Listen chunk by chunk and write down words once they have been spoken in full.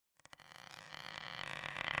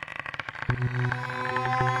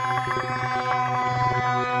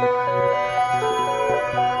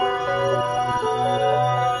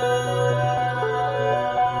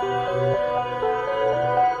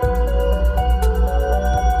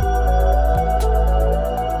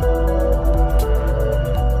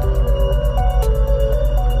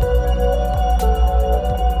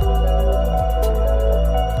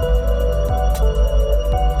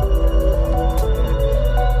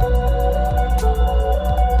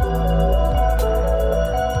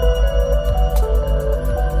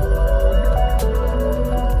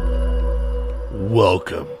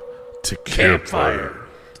Welcome to Campfire.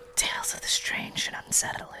 Tales of the strange and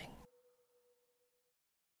unsettling.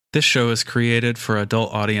 This show is created for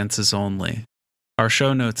adult audiences only. Our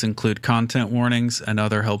show notes include content warnings and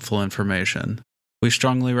other helpful information. We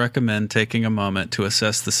strongly recommend taking a moment to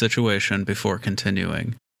assess the situation before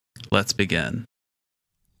continuing. Let's begin.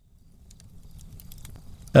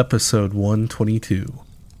 Episode 122.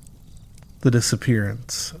 The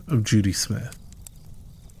Disappearance of Judy Smith.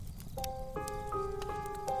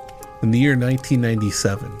 In the year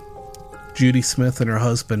 1997, Judy Smith and her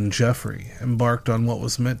husband Jeffrey embarked on what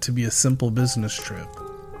was meant to be a simple business trip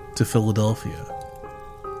to Philadelphia.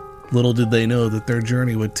 Little did they know that their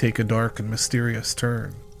journey would take a dark and mysterious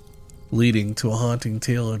turn, leading to a haunting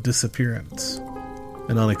tale of disappearance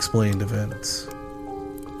and unexplained events.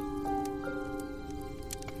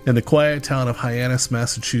 In the quiet town of Hyannis,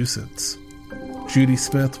 Massachusetts, Judy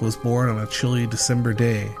Smith was born on a chilly December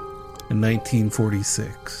day in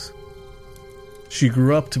 1946. She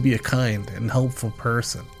grew up to be a kind and helpful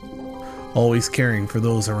person, always caring for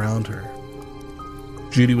those around her.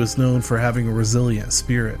 Judy was known for having a resilient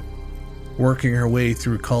spirit, working her way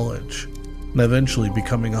through college, and eventually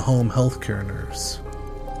becoming a home healthcare nurse.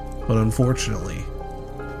 But unfortunately,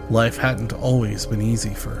 life hadn't always been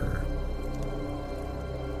easy for her.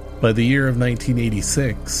 By the year of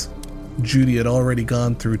 1986, Judy had already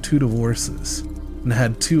gone through 2 divorces and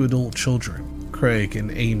had 2 adult children, Craig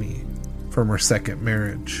and Amy, from her second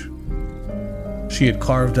marriage. She had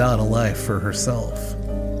carved out a life for herself,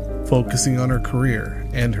 focusing on her career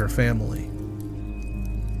and her family.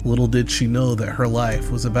 Little did she know that her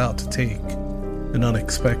life was about to take an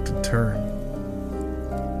unexpected turn.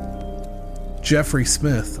 Jeffrey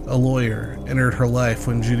Smith, a lawyer, entered her life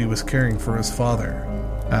when Judy was caring for his father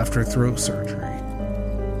after throat surgery.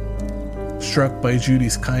 Struck by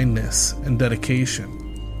Judy's kindness and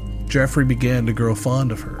dedication, Jeffrey began to grow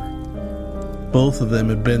fond of her. Both of them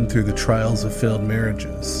had been through the trials of failed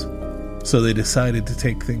marriages, so they decided to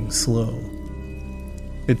take things slow.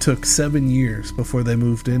 It took 7 years before they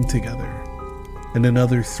moved in together, and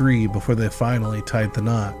another 3 before they finally tied the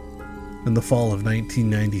knot in the fall of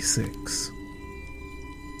 1996.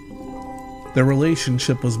 Their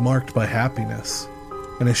relationship was marked by happiness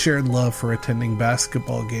and a shared love for attending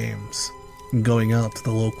basketball games and going out to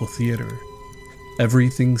the local theater.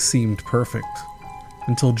 Everything seemed perfect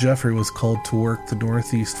until Jeffrey was called to work the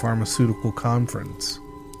Northeast Pharmaceutical Conference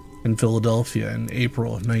in Philadelphia in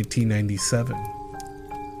April of 1997.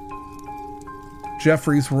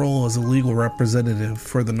 Jeffrey's role as a legal representative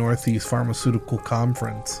for the Northeast Pharmaceutical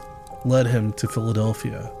Conference led him to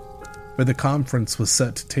Philadelphia, where the conference was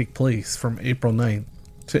set to take place from April 9th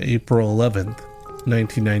to April 11th,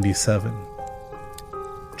 1997.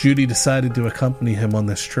 Judy decided to accompany him on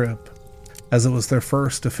this trip, as it was their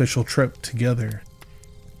first official trip together.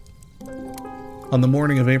 On the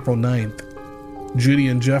morning of April 9th, Judy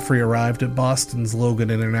and Jeffrey arrived at Boston's Logan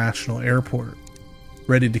International Airport,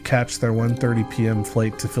 ready to catch their 1:30 p.m.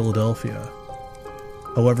 flight to Philadelphia.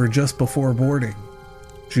 However, just before boarding,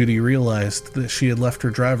 Judy realized that she had left her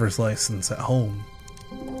driver's license at home.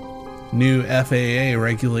 New FAA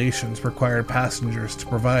regulations required passengers to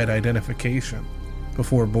provide identification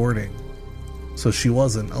before boarding, so she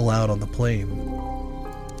wasn't allowed on the plane.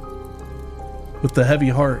 With a heavy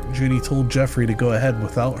heart, Judy told Jeffrey to go ahead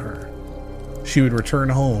without her. She would return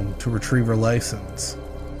home to retrieve her license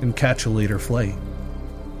and catch a later flight.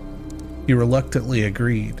 He reluctantly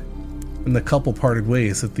agreed, and the couple parted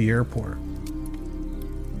ways at the airport.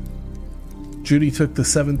 Judy took the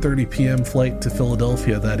 7:30 p.m. flight to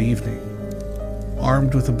Philadelphia that evening,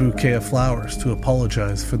 armed with a bouquet of flowers to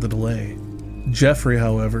apologize for the delay. Jeffrey,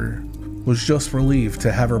 however, was just relieved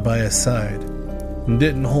to have her by his side and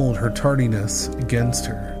didn't hold her tardiness against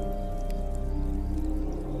her.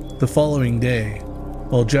 The following day,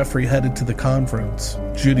 while Jeffrey headed to the conference,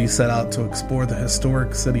 Judy set out to explore the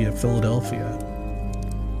historic city of Philadelphia.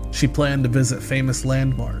 She planned to visit famous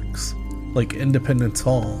landmarks like Independence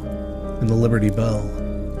Hall and the Liberty Bell,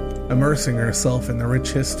 immersing herself in the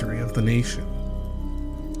rich history of the nation.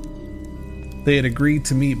 They had agreed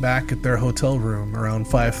to meet back at their hotel room around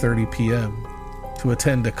 5:30 p.m. to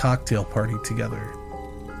attend a cocktail party together.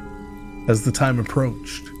 As the time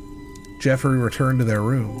approached, Jeffrey returned to their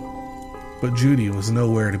room, but Judy was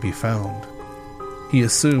nowhere to be found. He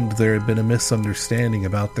assumed there had been a misunderstanding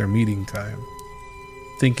about their meeting time,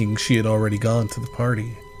 thinking she had already gone to the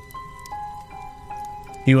party.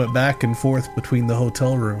 He went back and forth between the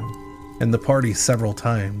hotel room and the party several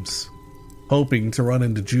times, hoping to run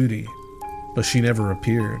into Judy, but she never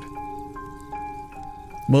appeared.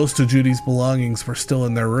 Most of Judy's belongings were still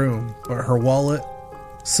in their room, but her wallet,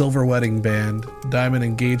 silver wedding band, diamond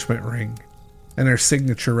engagement ring, and her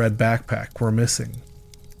signature red backpack were missing.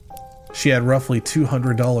 She had roughly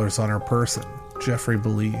 $200 on her person, Jeffrey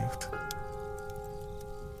believed.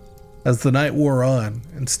 As the night wore on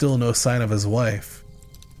and still no sign of his wife,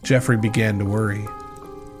 Jeffrey began to worry.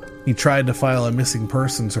 He tried to file a missing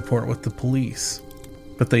persons report with the police,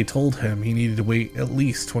 but they told him he needed to wait at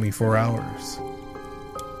least 24 hours.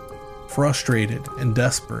 Frustrated and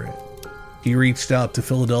desperate, he reached out to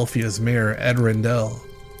Philadelphia's Mayor Ed Rendell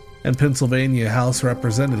and Pennsylvania House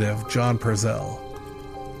Representative John Purcell,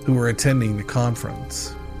 who were attending the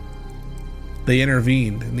conference. They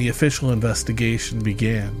intervened and the official investigation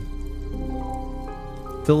began.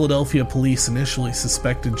 Philadelphia police initially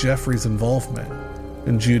suspected Jeffrey's involvement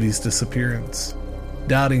in Judy's disappearance,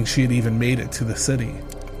 doubting she had even made it to the city.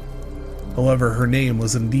 However, her name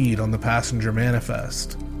was indeed on the passenger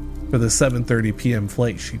manifest for the 7:30 p.m.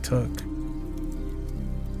 flight she took.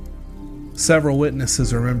 Several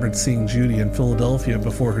witnesses remembered seeing Judy in Philadelphia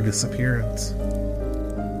before her disappearance.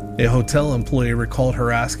 A hotel employee recalled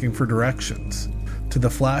her asking for directions to the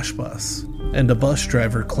flash bus, and a bus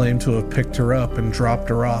driver claimed to have picked her up and dropped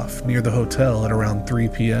her off near the hotel at around 3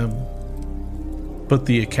 p.m. But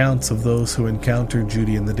the accounts of those who encountered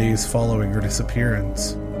Judy in the days following her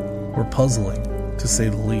disappearance were puzzling, to say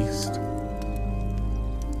the least.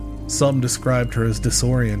 Some described her as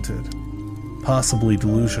disoriented, possibly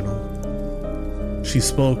delusional. She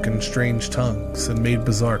spoke in strange tongues and made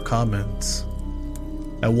bizarre comments.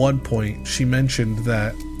 At one point, she mentioned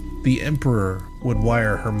that the Emperor would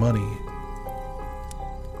wire her money.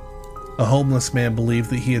 A homeless man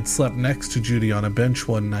believed that he had slept next to Judy on a bench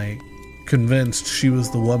one night, convinced she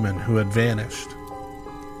was the woman who had vanished.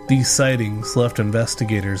 These sightings left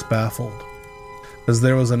investigators baffled, as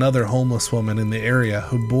there was another homeless woman in the area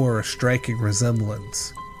who bore a striking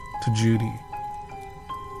resemblance to Judy.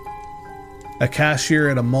 A cashier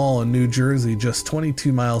at a mall in New Jersey, just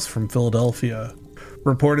 22 miles from Philadelphia,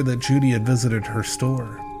 reported that Judy had visited her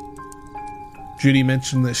store. Judy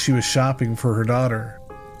mentioned that she was shopping for her daughter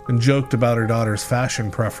and joked about her daughter's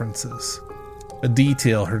fashion preferences, a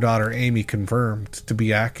detail her daughter Amy confirmed to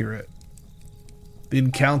be accurate. The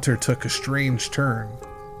encounter took a strange turn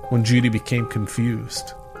when Judy became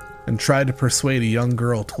confused and tried to persuade a young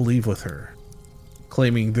girl to leave with her,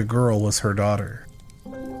 claiming the girl was her daughter.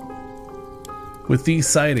 With these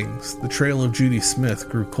sightings, the trail of Judy Smith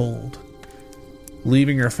grew cold,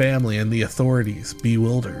 leaving her family and the authorities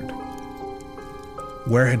bewildered.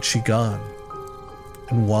 Where had she gone?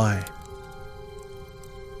 And why?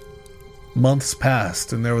 Months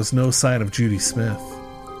passed and there was no sign of Judy Smith.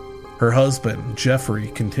 Her husband, Jeffrey,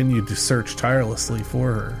 continued to search tirelessly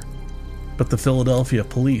for her, but the Philadelphia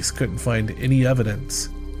police couldn't find any evidence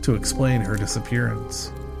to explain her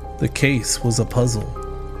disappearance. The case was a puzzle,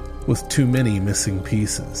 with too many missing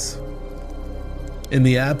pieces. In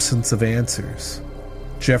the absence of answers,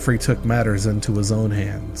 Jeffrey took matters into his own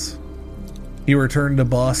hands. He returned to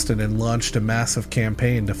Boston and launched a massive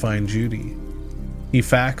campaign to find Judy. He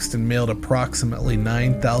faxed and mailed approximately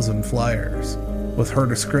 9,000 flyers with her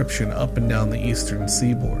description up and down the eastern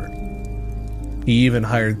seaboard. He even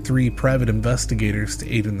hired 3 private investigators to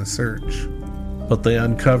aid in the search, but they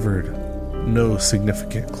uncovered no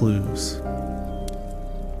significant clues.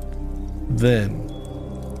 Then,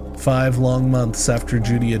 5 long months after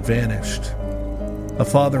Judy had vanished, a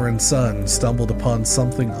father and son stumbled upon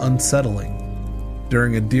something unsettling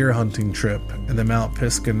during a deer hunting trip in the Mount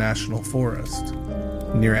Pisgah National Forest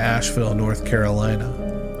near Asheville, North Carolina.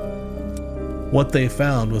 What they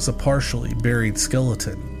found was a partially buried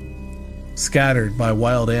skeleton, scattered by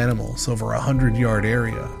wild animals over a 100-yard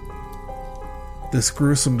area. This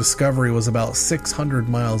gruesome discovery was about 600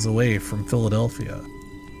 miles away from Philadelphia.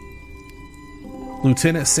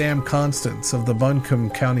 Lieutenant Sam Constance of the Buncombe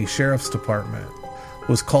County Sheriff's Department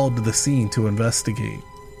was called to the scene to investigate.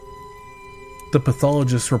 The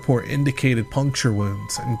pathologist's report indicated puncture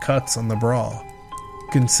wounds and cuts on the bra,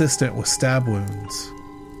 consistent with stab wounds.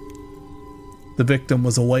 The victim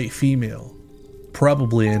was a white female,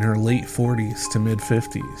 probably in her late 40s to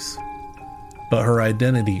mid-50s. but her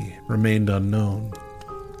identity remained unknown.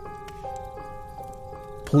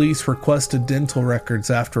 Police requested dental records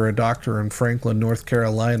after a doctor in Franklin, North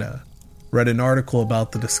Carolina, read an article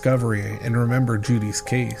about the discovery and remembered Judy's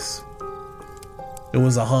case. It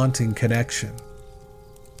was a haunting connection.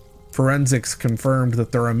 Forensics confirmed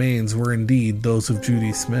that the remains were indeed those of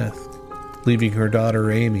Judy Smith, leaving her daughter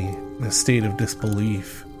Amy in a state of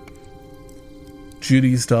disbelief.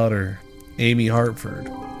 Judy's daughter, Amy Hartford,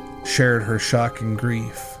 shared her shock and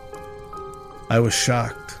grief. I was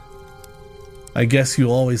shocked. I guess you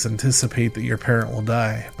always anticipate that your parent will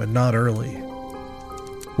die, but not early.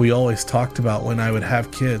 We always talked about when I would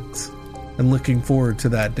have kids, and looking forward to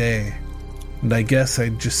that day, and I guess I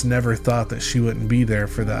just never thought that she wouldn't be there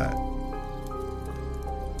for that.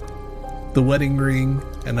 The wedding ring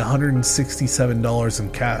and $167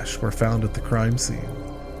 in cash were found at the crime scene,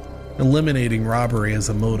 eliminating robbery as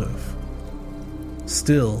a motive.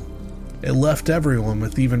 Still, it left everyone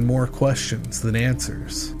with even more questions than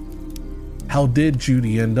answers. How did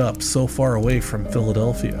Judy end up so far away from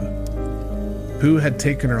Philadelphia? Who had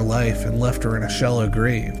taken her life and left her in a shallow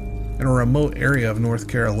grave in a remote area of North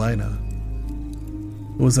Carolina?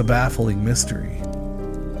 It was a baffling mystery.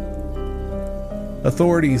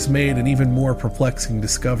 Authorities made an even more perplexing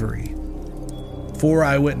discovery. 4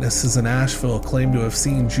 eyewitnesses in Asheville claimed to have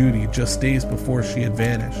seen Judy just days before she had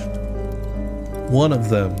vanished. One of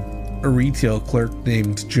them, a retail clerk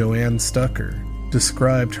named Joanne Stucker,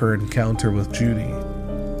 described her encounter with Judy,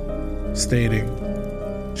 stating,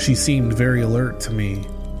 "She seemed very alert to me.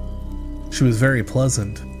 She was very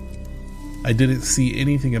pleasant. I didn't see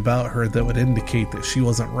anything about her that would indicate that she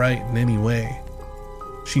wasn't right in any way.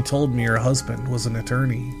 She told me her husband was an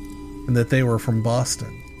attorney, and that they were from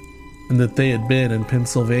Boston, and that they had been in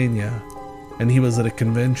Pennsylvania, and he was at a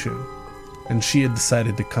convention, and she had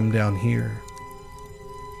decided to come down here."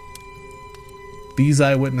 These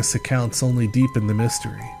eyewitness accounts only deepened the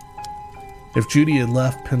mystery. If Judy had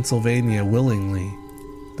left Pennsylvania willingly,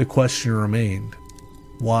 the question remained,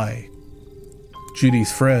 why?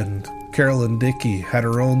 Judy's friend, Carolyn Dickey, had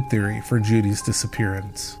her own theory for Judy's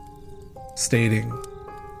disappearance, stating,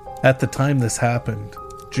 "At the time this happened,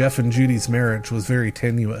 Jeff and Judy's marriage was very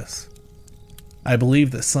tenuous. I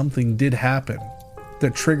believe that something did happen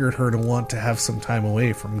that triggered her to want to have some time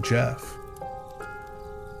away from Jeff."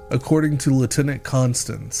 According to Lieutenant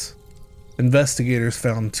Constance, investigators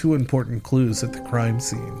found 2 important clues at the crime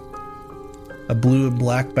scene. A blue and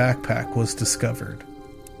black backpack was discovered,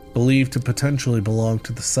 believed to potentially belong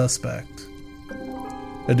to the suspect.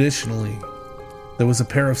 Additionally, there was a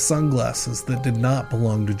pair of sunglasses that did not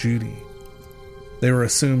belong to Judy. They were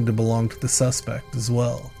assumed to belong to the suspect as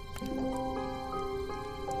well.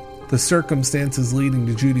 The circumstances leading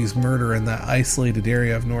to Judy's murder in that isolated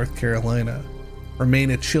area of North Carolina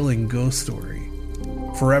remain a chilling ghost story,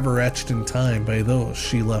 forever etched in time by those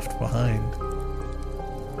she left behind.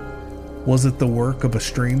 Was it the work of a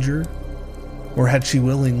stranger, or had she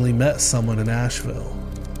willingly met someone in Asheville?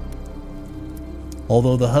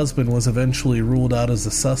 Although the husband was eventually ruled out as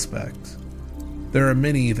a suspect, there are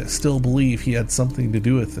many that still believe he had something to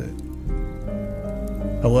do with it.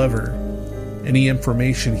 However, any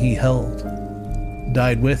information he held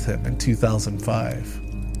died with him in 2005.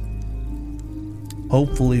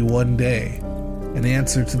 Hopefully one day, an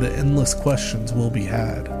answer to the endless questions will be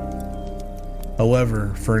had.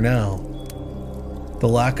 However, for now, the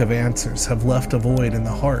lack of answers have left a void in the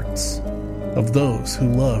hearts of those who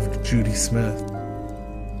loved Judy Smith.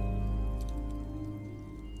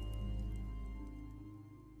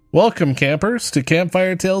 Welcome, campers, to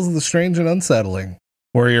Campfire Tales of the Strange and Unsettling.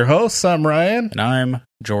 We're your hosts. I'm Ryan. And I'm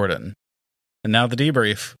Jordan. And now the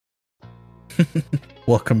debrief.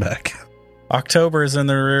 Welcome back. October is in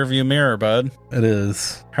the rearview mirror, bud. It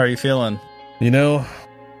is. How are you feeling? You know,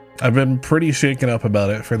 I've been pretty shaken up about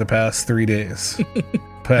it for the past 3 days.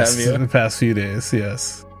 The past few days,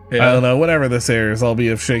 yes. Yeah. I don't know. Whenever this airs, I'll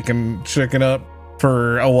be shaken up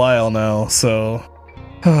for a while now. So,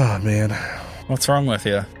 oh man, what's wrong with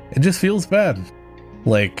you? It just feels bad.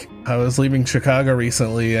 Like, I was leaving Chicago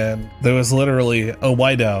recently, and there was literally a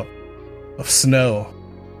whiteout of snow,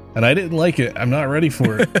 and I didn't like it. I'm not ready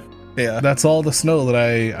for it. Yeah, that's all the snow that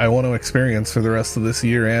I want to experience for the rest of this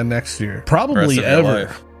year and next year. Probably ever.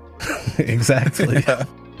 Exactly. Yeah.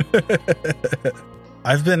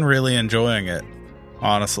 I've been really enjoying it,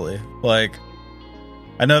 honestly. Like,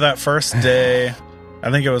 I know that first day, I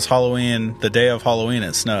think it was Halloween, the day of Halloween,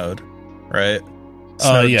 it snowed, right?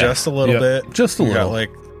 Snowed yeah. Just a little bit. Just a little. Got,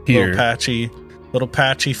 like, here. little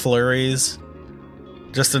patchy flurries.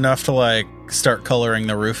 Just enough to, like, start coloring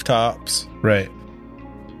the rooftops. Right.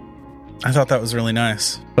 I thought that was really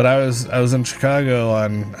nice. But I was in Chicago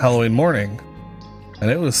on Halloween morning,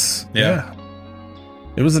 and it was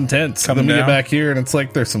it was intense. Coming then we down? get back here, and it's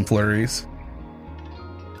like there's some flurries.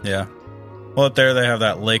 Yeah. Well, up there they have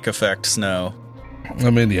that lake effect snow I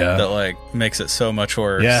mean, yeah, that like makes it so much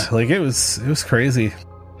worse. yeah, like it was crazy.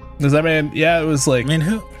 Because I mean, yeah, it was like I mean,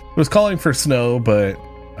 it was calling for snow, but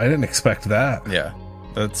I didn't expect that. Yeah,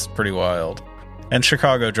 that's pretty wild. And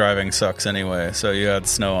Chicago driving sucks anyway, so you had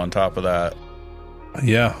snow on top of that.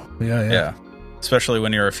 Yeah. Especially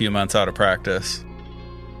when you're a few months out of practice.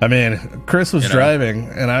 I mean, Chris was You know? driving,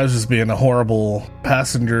 and I was just being a horrible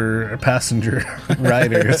passenger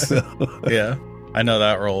rider. So. Yeah, I know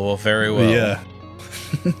that role very well. Yeah.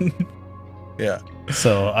 Yeah.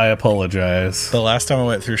 So I apologize. The last time I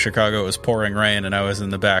went through Chicago, it was pouring rain, and I was in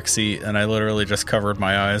the back seat, and I literally just covered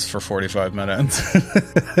my eyes for 45 minutes.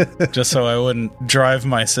 Just so I wouldn't drive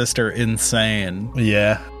my sister insane.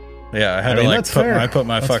 Yeah. Yeah, I had I mean, to that's fair. I put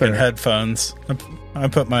my That's fucking fair. headphones. I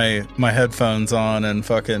put my headphones on and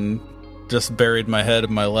fucking just buried my head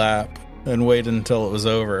in my lap and waited until it was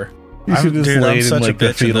over. You should just I'm laid in such like a the bitch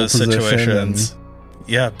in fetal those position situations.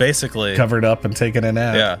 Yeah, basically. and covered up and taking a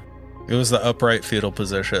nap. Yeah, it was the upright fetal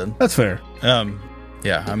position. That's fair.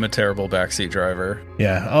 Yeah, I'm a terrible backseat driver,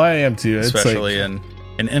 Yeah. Oh, I am too. It's especially like,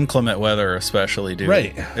 in inclement weather, especially, dude.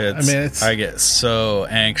 Right. It's, I get so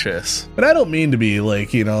anxious. but I don't mean to be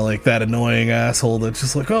like, like that annoying asshole that's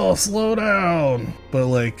just like, oh, slow down. But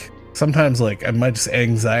like sometimes like my just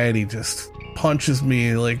anxiety just punches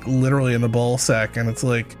me like literally in the ball sack, and it's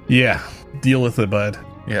like, yeah, deal with it, bud.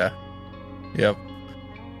 Yeah. Yep.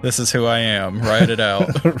 This is who I am. Ride it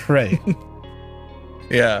out. Right.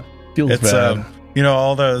 Yeah. Feels It's bad. there are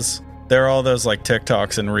all those like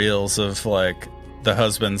TikToks and reels of like the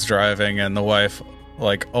husband's driving and the wife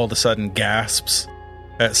like all of a sudden gasps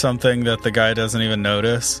at something that the guy doesn't even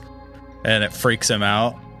notice, and it freaks him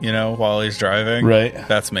out, while he's driving. Right.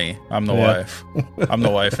 That's me. I'm the Yeah. wife. I'm the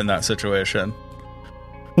wife in that situation.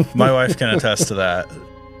 My wife can attest to that.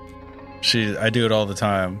 I do it all the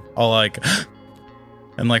time. I'll like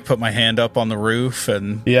and like put my hand up on the roof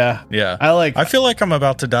and Yeah. yeah. I I feel like I'm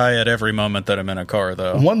about to die at every moment that I'm in a car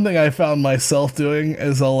though. One thing I found myself doing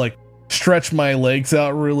is I'll like stretch my legs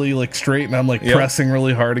out really like straight, and I'm like Yep. pressing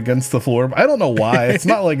really hard against the floor. I don't know why. It's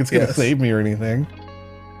not like it's gonna Yes. save me or anything.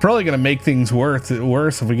 Probably gonna make things worse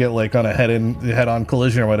if we get like on a head-on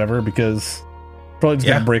collision or whatever, because probably just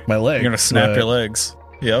Yeah. gonna break my leg. You're gonna snap But your legs.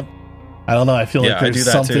 Yep. I don't know. I feel Yeah, like I do there's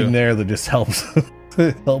that something too. there that just helps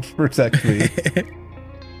helps protect me.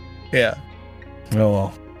 Yeah. Oh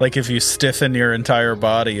well. Like if you stiffen your entire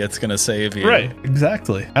body, it's gonna save you. Right.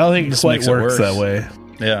 Exactly. I don't think it Just quite makes it works worse. that way.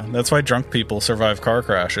 Yeah. That's why drunk people survive car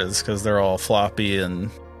crashes, because they're all floppy and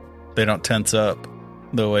they don't tense up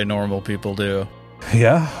the way normal people do.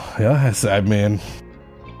 Yeah, I mean,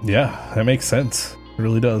 yeah, that makes sense. It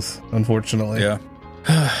really does, unfortunately. Yeah.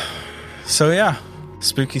 So yeah,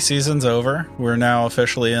 spooky season's over. We're now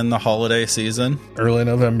officially in the holiday season, Early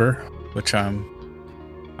November. which I'm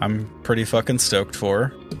pretty fucking stoked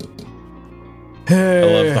for. I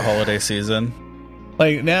love the holiday season.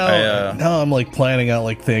 Like now, now I'm like planning out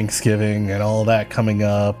like Thanksgiving and all that coming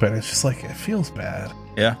up, and it's just like it feels bad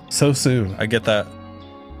Yeah, so soon. I get that.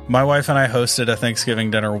 My wife and I hosted a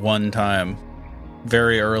Thanksgiving dinner one time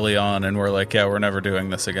very early on, and we're like, yeah, we're never doing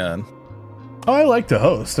this again. Oh, I like to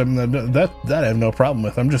host. I mean, that I have no problem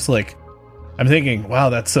with. I'm just like, I'm thinking, wow,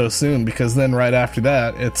 that's so soon, because then right after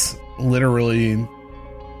that, it's literally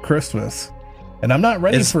Christmas, and I'm not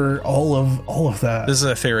ready for all of that. This is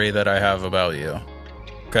a theory that I have about you.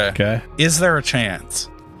 Okay. Is there a chance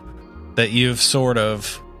that you've sort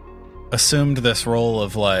of assumed this role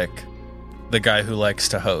of like the guy who likes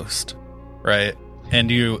to host, right? And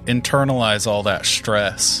you internalize all that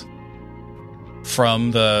stress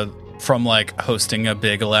from like hosting a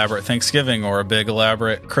big elaborate Thanksgiving or a big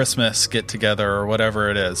elaborate Christmas get together or whatever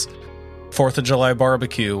it is. 4th of July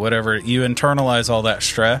barbecue, whatever. You internalize all that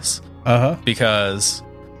stress because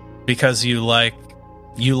you like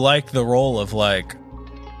the role of like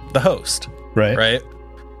the host, right?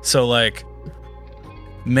 So like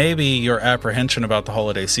maybe your apprehension about the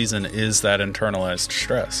holiday season is that internalized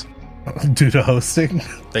stress Due to hosting.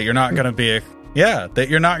 that you're not going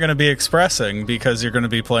to be expressing because you're going to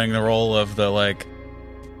be playing the role of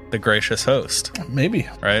the gracious host, Maybe.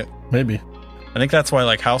 right? Maybe. I think that's why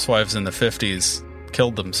like housewives in the 50s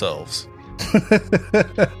killed themselves.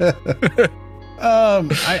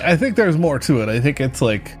 I think there's more to it. I think it's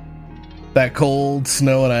like that cold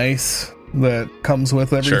snow and ice that comes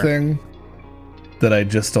with everything. that I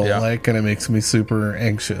just don't like, and it makes me super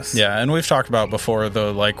anxious. Yeah, and we've talked about before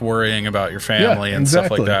the like worrying about your family and stuff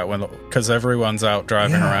like that, because everyone's out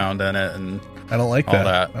driving around in it, and I don't like all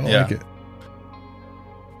that. I don't like it.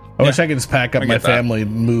 I Yeah. wish I could just pack up my family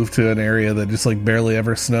and move to an area that just like barely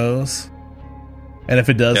ever snows. And if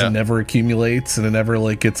it does, it never accumulates and it never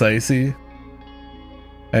like gets icy.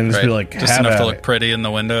 And just be like, just enough to look pretty in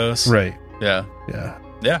the windows. Right. Yeah. Yeah.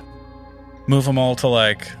 Yeah. Move them all to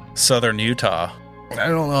like southern Utah. I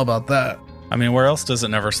don't know about that. I mean, where else does it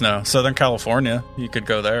never snow? Southern California. You could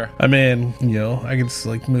go there. I mean, you know, I could just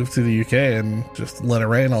like move to the UK and just let it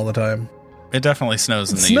rain all the time. It definitely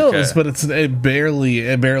snows in the UK. It snows, but it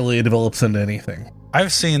barely develops into anything.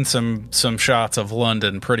 I've seen some shots of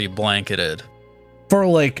London pretty blanketed. For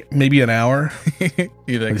like maybe an hour.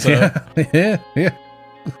 You think so? Yeah.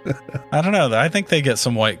 I don't know. I think they get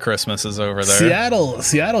some white Christmases over there.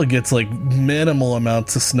 Seattle gets like minimal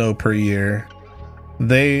amounts of snow per year.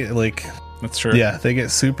 They like... That's true. Yeah, they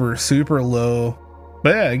get super, super low.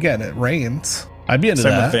 But yeah, again, it rains. I'd be into that.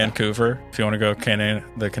 Same with Vancouver, if you want to go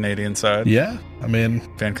the Canadian side. Yeah, I mean...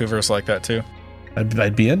 Vancouver's like that too.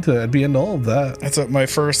 I'd be into all of that. That's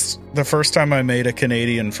the first time I made a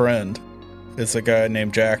Canadian friend. It's a guy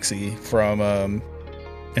named Jaxie from...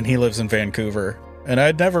 and he lives in Vancouver. And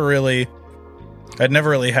I'd never really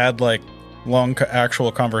had like long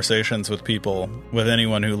actual conversations with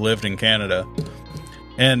anyone who lived in Canada.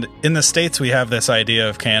 And in the States, we have this idea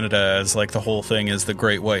of Canada as like the whole thing is the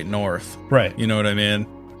Great White North. Right. You know what I mean?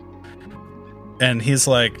 And he's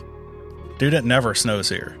like, dude, it never snows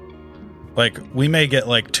here. Like, we may get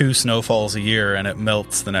like 2 snowfalls a year and it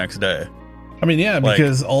melts the next day. I mean, yeah,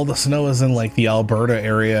 because all the snow is in like the Alberta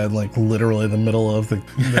area and like literally the middle of the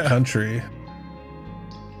country.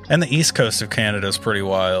 And the east coast of Canada is pretty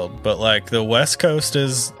wild, but like the west coast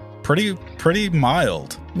is pretty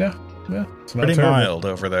mild. Yeah, it's not pretty terrible. mild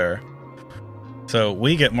over there. So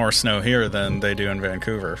we get more snow here than they do in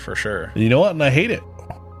Vancouver for sure. You know what? And I hate it.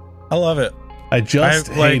 I love it. I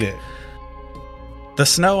hate it. The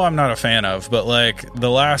snow I'm not a fan of, but like the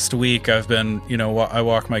last week I've been, I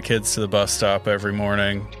walk my kids to the bus stop every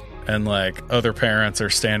morning, and like other parents are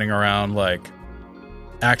standing around like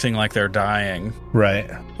acting like they're dying. Right.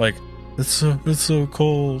 Like, it's so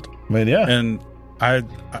cold. I mean, yeah. And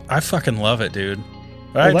I fucking love it, dude.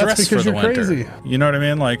 I dress for the winter. Crazy. You know what I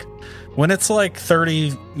mean? Like, when it's like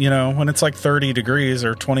 30, when it's like 30 degrees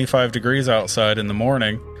or 25 degrees outside in the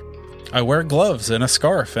morning, I wear gloves and a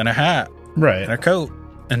scarf and a hat. Right. And a coat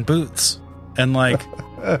and boots. And like,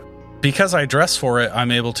 because I dress for it,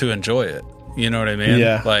 I'm able to enjoy it. You know what I mean?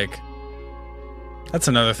 Yeah. Like, that's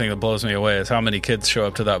another thing that blows me away is how many kids show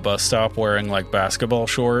up to that bus stop wearing like basketball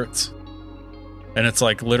shorts. And it's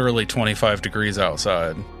like literally 25 degrees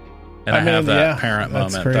outside. And I have that parent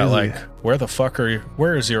moment that like, where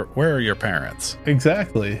are your parents?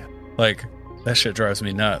 Exactly. Like, that shit drives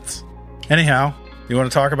me nuts. Anyhow, you want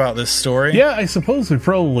to talk about this story? Yeah, I suppose we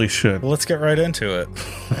probably should. Well, let's get right into it.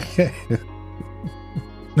 Okay.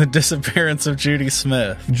 The disappearance of Judy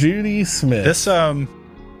Smith. Judy Smith. This,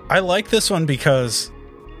 I like this one because,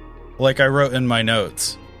 like I wrote in my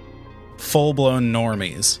notes, full-blown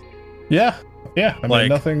normies. Yeah. I mean,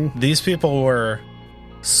 nothing. These people were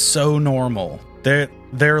so normal.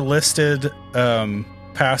 Their listed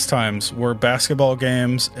pastimes were basketball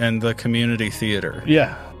games and the community theater.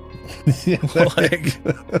 Yeah. Like,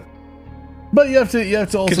 but you have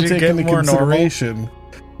to also take into consideration normal?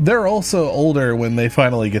 They're also older when they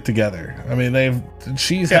finally get together. I mean,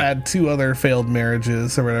 she's had 2 other failed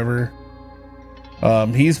marriages or whatever.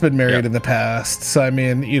 He's been married in the past, so I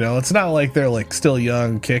mean, it's not like they're like still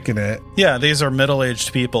young kicking it. Yeah, these are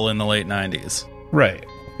middle-aged people in the late 90s. Right.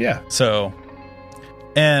 Yeah. So,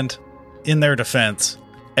 and in their defense,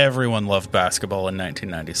 everyone loved basketball in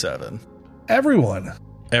 1997.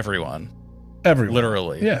 Everyone.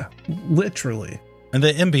 Literally. Yeah. Literally. And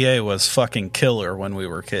the NBA was fucking killer when we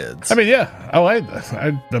were kids. I mean, yeah. Oh, I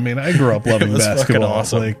mean, I grew up loving basketball.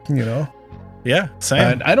 Awesome. Like, Yeah,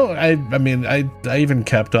 same. And I even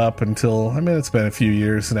kept up until, I mean, it's been a few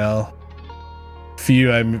years now.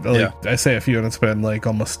 I say a few, and it's been like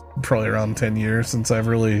almost probably around 10 years since I've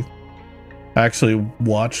really actually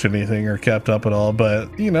watched anything or kept up at all. But,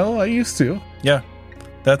 I used to. Yeah.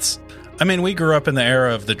 We grew up in the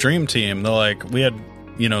era of the Dream Team. We had,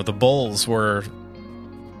 the Bulls were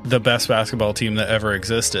the best basketball team that ever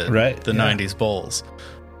existed. Right. The 90s Bulls.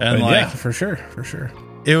 And yeah, for sure.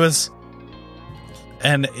 It was...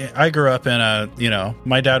 And I grew up in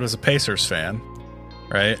my dad was a Pacers fan,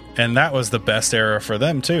 right? And that was the best era for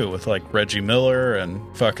them too, with like Reggie Miller and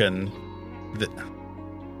fucking...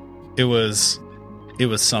 It was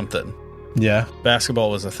something. Yeah. Basketball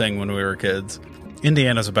was a thing when we were kids.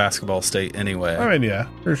 Indiana's a basketball state anyway. I mean, yeah,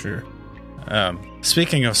 for sure.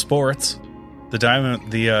 Speaking of sports, the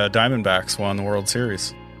Diamondbacks won the World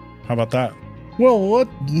Series. How about that? Well, what?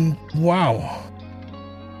 Wow.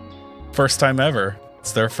 First time ever.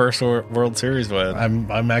 It's their first World Series win.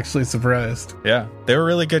 I'm actually surprised. Yeah, they were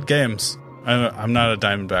really good games. I'm not a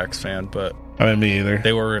Diamondbacks fan, but I mean, me either.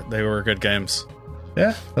 They were good games.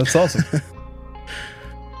 Yeah, that's awesome.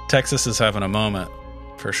 Texas is having a moment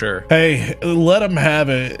for sure. Hey, let them have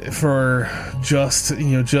it for just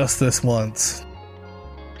this once.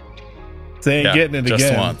 They ain't getting it just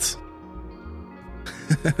again. Once.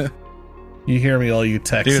 You hear me, all you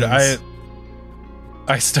Texans? Dude,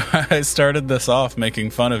 I started this off making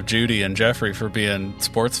fun of Judy and Jeffrey for being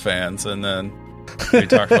sports fans, and then we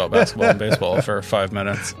talked about basketball and baseball for 5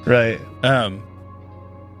 minutes. Right.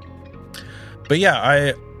 But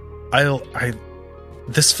yeah, I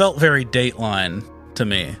this felt very Dateline to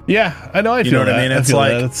me. Yeah, I know. You know what I mean? It's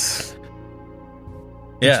like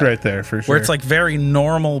it's right there for sure. Where it's like very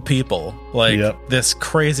normal people. Like Yep. This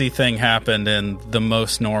crazy thing happened in the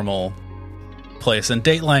most normal place, and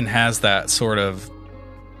Dateline has that sort of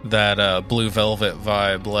that Blue Velvet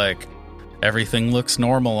vibe. Like everything looks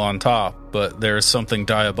normal on top, but there's something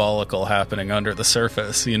diabolical happening under the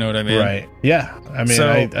surface. You know what I mean? Right. Yeah. I mean,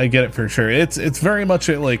 I get it for sure. It's very much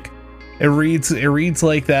like it reads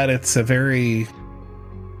like that. It's a very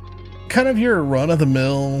kind of your run of the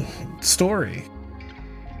mill story.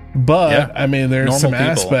 But yeah, I mean, there's some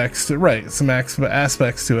aspects to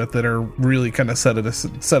it that are really kind of set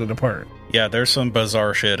it apart. Yeah, there's some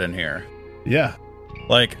bizarre shit in here. Yeah.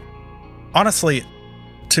 Like, honestly,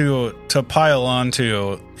 to pile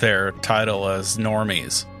onto their title as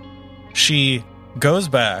normies, she goes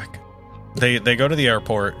back. They go to the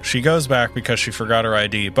airport. She goes back because she forgot her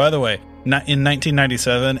ID. By the way, in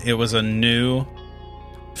 1997, it was a new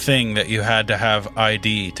thing that you had to have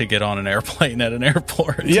ID to get on an airplane at an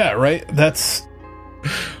airport. Yeah, right. That's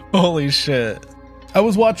holy shit. I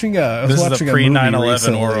was watching this is a pre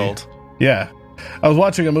 9/11 world. Yeah. I was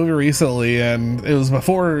watching a movie recently, and it was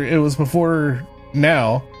before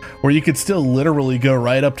now, where you could still literally go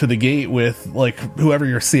right up to the gate with like whoever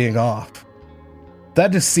you're seeing off.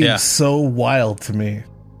 That just seems so wild to me.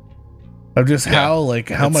 Of just how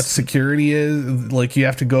much security is like you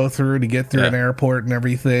have to go through to get through an airport and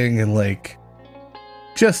everything, and like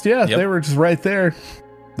they were just right there.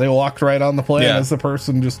 They walked right on the plane as the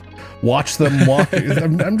person just watched them walk.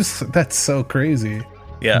 I'm just that's so crazy.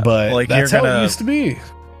 Yeah, but like that's how it used to be.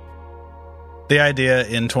 The idea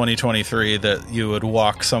in 2023 that you would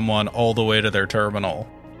walk someone all the way to their terminal.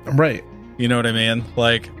 Right. You know what I mean?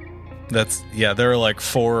 Like, there are like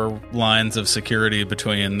 4 lines of security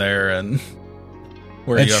between there and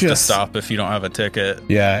where you have to stop if you don't have a ticket.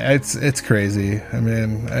 Yeah, it's crazy. I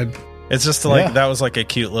mean, it's just like, that was like a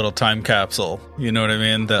cute little time capsule. You know what I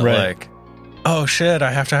mean? That like, oh shit,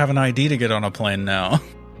 I have to have an ID to get on a plane now.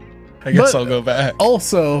 I guess I'll go back.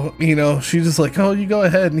 Also, she's just like, oh, you go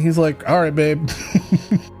ahead. And he's like, all right, babe.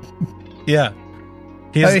 Yeah.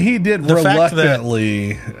 He did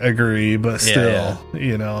reluctantly agree, but still,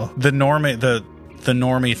 The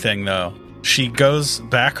normie thing, though. She goes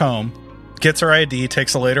back home, gets her ID,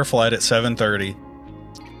 takes a later flight at 7:30,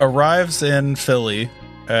 arrives in Philly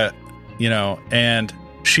and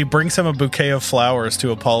she brings him a bouquet of flowers to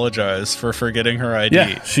apologize for forgetting her ID.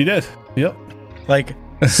 Yeah, she did. Yep. Like,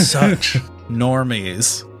 such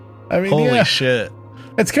normies. I mean, holy shit.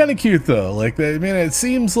 It's kind of cute though. Like, it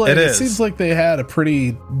seems like they had a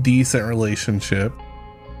pretty decent relationship.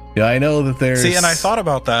 Yeah, I know that there's. See, and I thought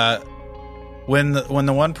about that when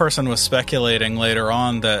the one person was speculating later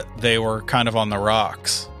on that they were kind of on the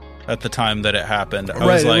rocks at the time that it happened. I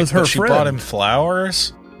was like, was her she friend. brought him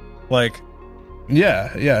flowers. Like,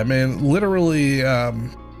 yeah. I mean, literally,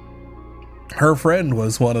 her friend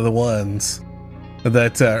was one of the ones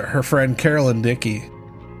that her friend Carolyn Dickey,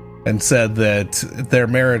 and said that their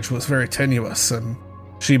marriage was very tenuous, and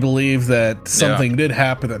she believed that something did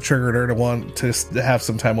happen that triggered her to want to have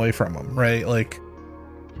some time away from him, right? Like,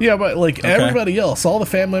 yeah, but like everybody else, all the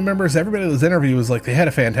family members, everybody that was interviewed was like they had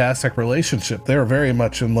a fantastic relationship. They were very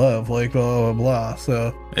much in love, like blah, blah, blah.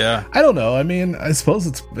 So, yeah. I don't know. I mean, I suppose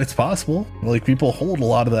it's possible. Like, people hold a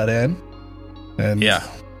lot of that in. And yeah.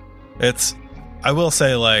 I will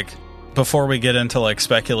say, like, before we get into like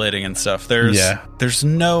speculating and stuff, there's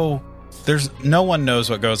no one knows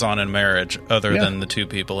what goes on in marriage other than the two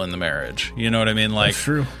people in the marriage. You know what I mean? Like, that's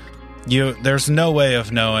true. There's no way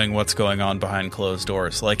of knowing what's going on behind closed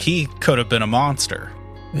doors. Like, he could have been a monster.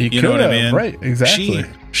 You know what I mean? Right, exactly.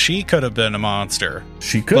 She could have been a monster.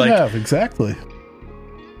 She could have, exactly.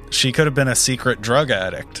 she could have been a secret drug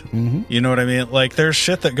addict. Mm-hmm. You know what I mean? Like, there's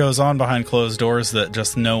shit that goes on behind closed doors that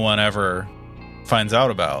just no one ever finds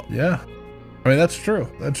out about. Yeah. I mean, that's true.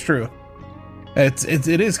 That's true. It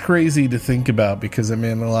is crazy to think about because, I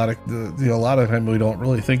mean, a lot of time we don't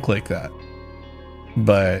really think like that.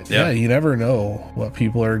 But yeah, you never know what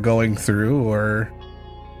people are going through or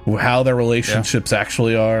how their relationships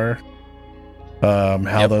actually are.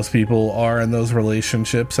 How those people are in those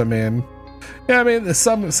relationships. I mean,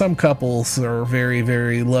 some couples are very,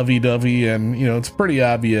 very lovey-dovey, and it's pretty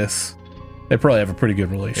obvious they probably have a pretty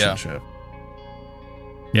good relationship.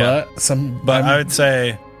 Yeah. But I would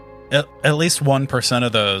say at least 1%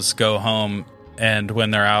 of those go home, and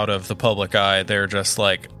when they're out of the public eye, they're just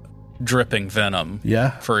like dripping venom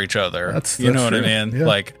for each other. That's what true. I mean? Yeah.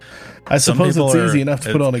 Like, I suppose it's easy enough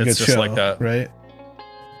to put on a good show, like that. Right?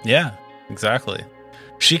 Yeah, exactly.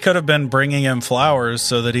 She could have been bringing him flowers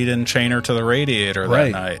so that he didn't chain her to the radiator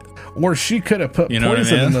that night. Or she could have put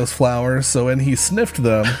poison in those flowers, so when he sniffed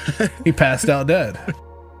them, he passed out dead.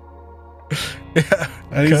 Yeah,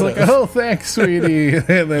 and he's like, "Oh, thanks, sweetie,"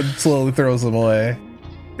 and then slowly throws them away.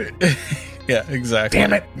 Yeah, exactly.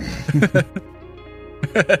 Damn it!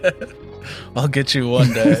 I'll get you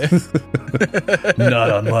one day. Not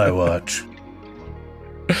on my watch.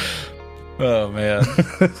 Oh man,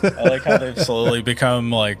 I like how they've slowly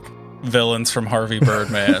become like villains from Harvey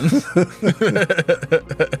Birdman.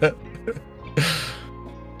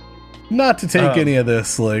 Not to take any of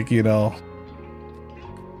this,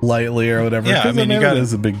 lightly or whatever. Yeah, I mean, it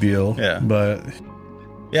is a big deal. Yeah, but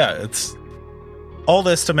yeah, it's all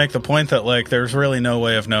this to make the point that like there's really no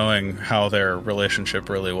way of knowing how their relationship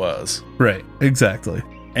really was. Right. Exactly.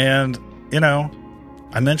 And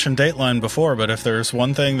I mentioned Dateline before, but if there's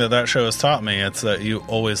one thing that show has taught me, it's that you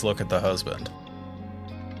always look at the husband.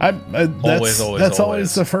 That's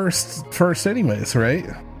always the first anyways, right?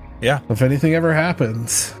 Yeah. If anything ever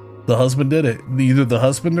happens, the husband did it. Either the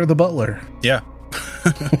husband or the butler. Yeah.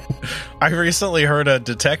 I recently heard a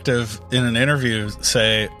detective in an interview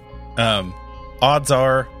say, odds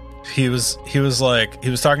are he was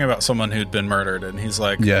talking about someone who'd been murdered, and he's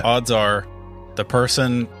like, odds are the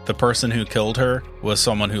person who killed her was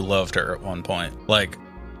someone who loved her at one point. Like,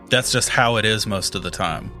 that's just how it is most of the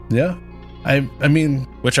time. Yeah. I mean,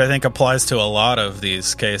 which I think applies to a lot of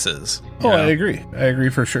these cases. I agree. I agree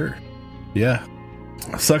for sure. Yeah.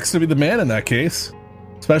 Sucks to be the man in that case,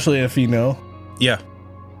 especially if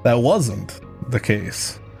that wasn't the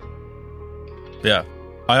case. Yeah.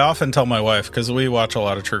 I often tell my wife, because we watch a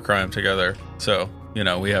lot of true crime together, so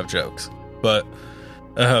we have jokes, but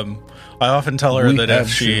I often tell her that if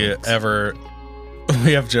she ever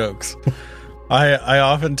we have jokes I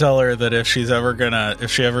often tell her that if she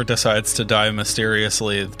ever decides to die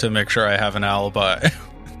mysteriously, to make sure I have an alibi.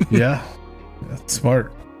 Yeah, that's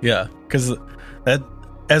smart. Yeah, because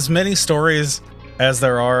as many stories as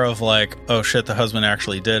there are of like, oh shit, the husband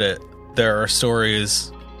actually did it, there are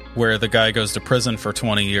stories where the guy goes to prison for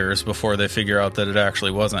 20 years before they figure out that it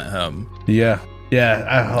actually wasn't him. Yeah.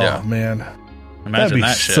 Man, imagine that'd be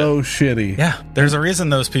that shit. So shitty. Yeah, there's a reason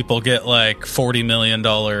those people get like $40 million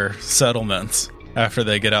settlements after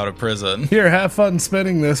they get out of prison. Here, have fun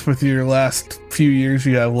spending this with your last few years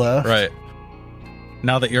you have left. Right.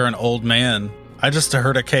 Now that you're an old man. I just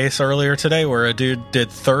heard a case earlier today where a dude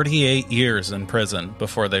did 38 years in prison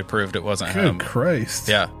before they proved it wasn't him. Good Christ.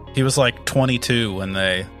 Yeah. He was like 22 when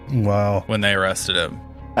they arrested him.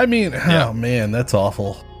 I mean, oh man, that's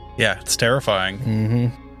awful. Yeah, it's terrifying. Mm-hmm.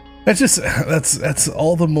 That's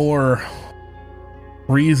all the more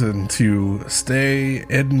reason to stay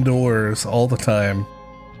indoors all the time.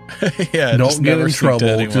 Yeah, don't get in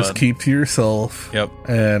trouble. Just keep to yourself. Yep.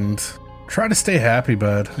 And try to stay happy,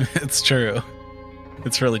 bud. It's true.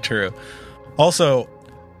 It's really true. Also,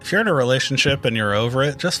 if you're in a relationship and you're over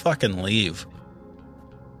it, just fucking leave.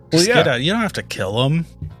 Just get out. You don't have to kill them.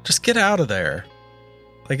 Just get out of there.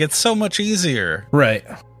 Like, it's so much easier. Right.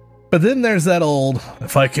 But then there's that old,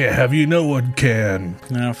 if I can't have you, no one can.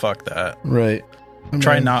 No, fuck that. Right.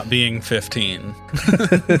 Try not being 15.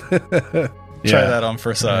 Try that on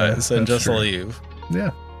for size and just leave.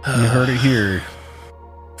 Yeah. You heard it here,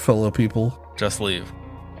 fellow people. Just leave.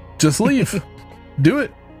 Just leave. Do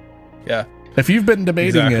it. Yeah. If you've been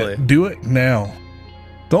debating it, do it now.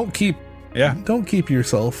 Don't keep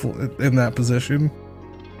yourself in that position.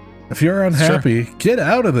 If you're unhappy, get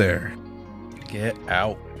out of there. Get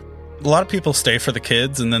out. A lot of people stay for the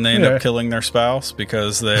kids and then they end up killing their spouse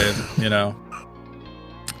because they,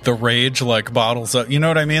 the rage like bottles up. You know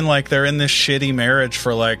what I mean? Like they're in this shitty marriage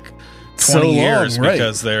for like 20 years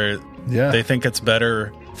because they think it's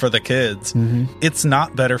better for the kids. Mm-hmm. It's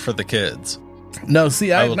not better for the kids. No,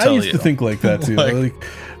 see, I used to think like that too. Like,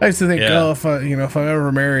 I used to think, yeah. oh, if I'm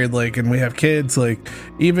ever married, like, and we have kids, like,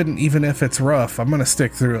 even if it's rough, I'm gonna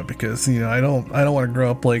stick through it because I don't want to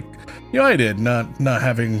grow up like I did, not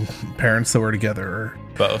having parents that were together or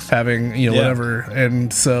both having whatever.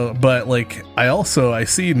 And so, but like, I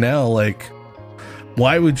see now, like,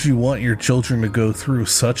 why would you want your children to go through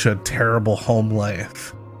such a terrible home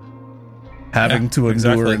life, having to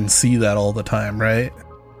endure and see that all the time, right?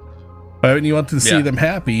 Why wouldn't you want to see them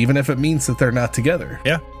happy, even if it means that they're not together?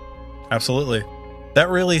 Yeah, absolutely. That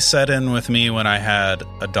really set in with me when I had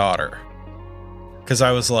a daughter. Because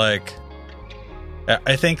I was like,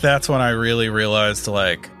 I think that's when I really realized,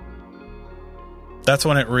 like, that's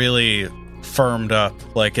when it really firmed up,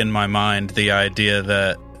 like, in my mind, the idea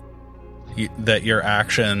that your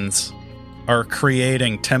actions are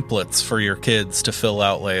creating templates for your kids to fill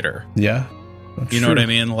out later. Yeah. You know what I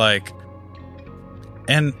mean? Like,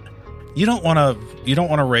 and you don't want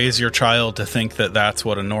to raise your child to think that that's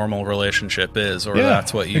what a normal relationship is, or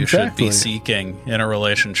that's what you should be seeking in a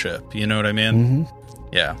relationship. You know what I mean? Mm-hmm.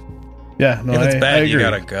 Yeah. Yeah. No, if it's bad, you agree.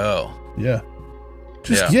 gotta go. Yeah.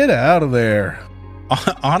 Just get out of there.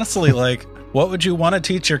 Honestly, like, what would you want to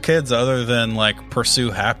teach your kids other than, like,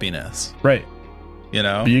 pursue happiness? Right. You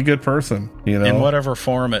know? Be a good person, in whatever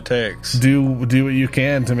form it takes. Do what you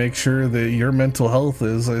can to make sure that your mental health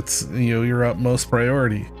is your utmost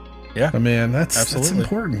priority. Yeah. I mean, that's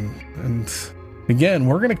important. And again,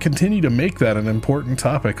 we're going to continue to make that an important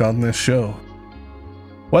topic on this show.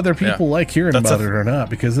 Whether people like hearing about it or not,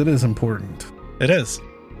 because it is important. It is.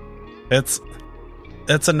 It's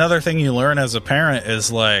another thing you learn as a parent is,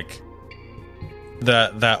 like,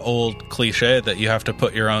 that old cliche that you have to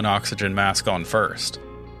put your own oxygen mask on first.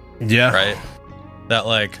 Yeah. Right? That,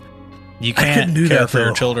 like, you can't care for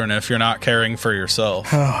your children if you're not caring for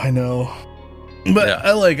yourself. Oh, I know. But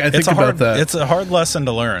I think about that. It's a hard lesson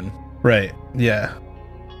to learn. Right. Yeah.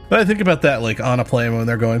 But I think about that, like, on a plane when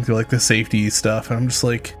they're going through, like, the safety stuff. And I'm just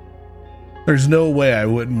like, there's no way I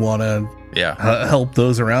wouldn't want to help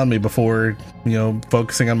those around me before,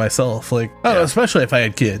 focusing on myself. Like, I don't know, especially if I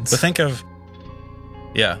had kids. But think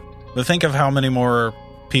of how many more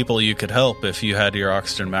people you could help if you had your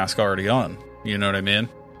oxygen mask already on. You know what I mean?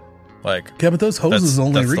 Like, yeah, but those hoses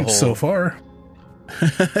only reach so far.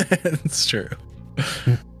 It's true.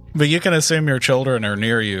 But you can assume your children are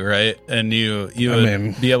near you, right? And you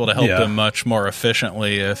would be able to help them much more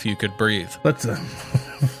efficiently if you could breathe. That's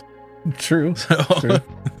true. True.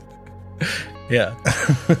 Yeah.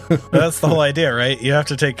 That's the whole idea, right? You have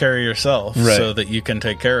to take care of yourself so that you can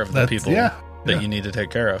take care of the people that you need to take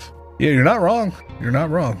care of. Yeah, you're not wrong. You're not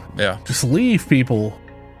wrong. Yeah. Just leave people.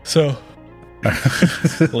 So,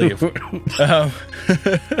 leave.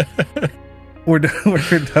 We're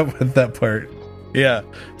done with that part. Yeah.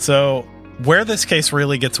 So where this case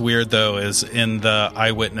really gets weird, though, is in the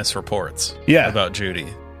eyewitness reports about Judy.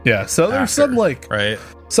 Yeah. So there's some, like,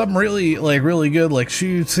 some really good, like,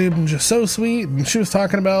 she seemed just so sweet, and she was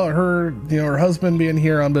talking about her, her husband being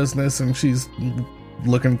here on business, and she's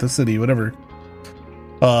looking at the city, whatever.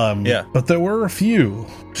 But there were a few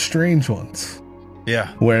strange ones.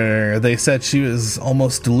 Yeah. Where they said she was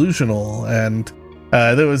almost delusional, and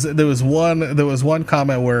there was one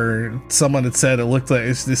comment where someone had said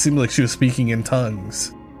it seemed like she was speaking in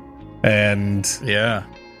tongues, and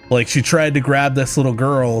like she tried to grab this little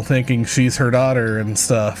girl thinking she's her daughter and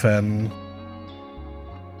stuff,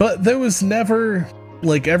 but there was never,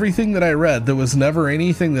 like, everything that I read, there was never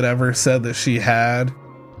anything that ever said that she had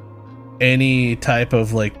any type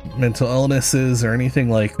of, like, mental illnesses or anything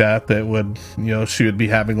like that would, she would be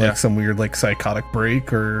having, like, some weird, like, psychotic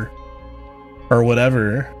break or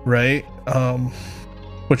whatever, right?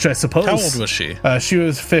 Which I suppose... How old was she? She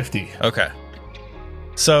was 50. Okay.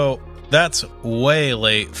 So, that's way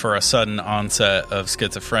late for a sudden onset of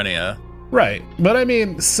schizophrenia. Right. But, I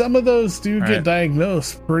mean, some of those do get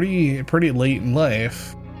diagnosed pretty late in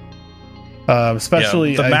life.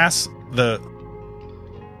 Especially...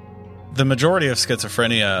 The majority of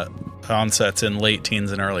schizophrenia onsets in late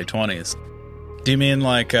teens and early 20s. Do you mean,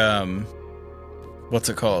 like, what's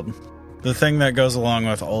it called? The thing that goes along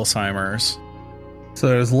with Alzheimer's. So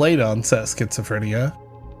there's late onset schizophrenia.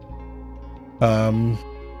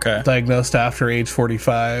 Diagnosed after age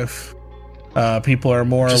 45. People are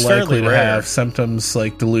more likely to have symptoms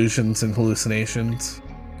like delusions and hallucinations.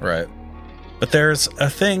 Right. But there's a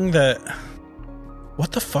thing that...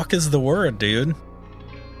 What the fuck is the word, dude?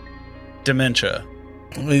 Dementia.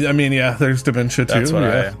 I mean, yeah, there's dementia too.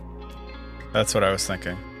 That's what I was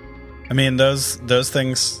thinking. I mean, those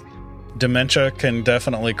things... Dementia can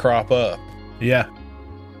definitely crop up. Yeah.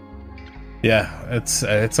 Yeah, it's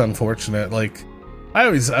unfortunate. Like, I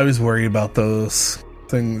always worry about those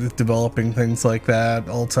things, developing things like that,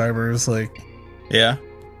 Alzheimer's. Like, Yeah.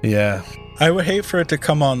 I would hate for it to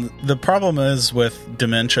come on. The problem is with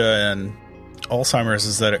dementia and Alzheimer's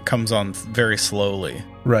is that it comes on very slowly.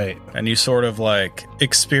 Right. And you sort of like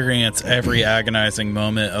experience every agonizing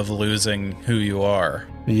moment of losing who you are.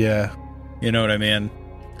 Yeah. You know what I mean?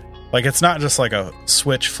 Like, it's not just like a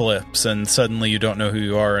switch flips and suddenly you don't know who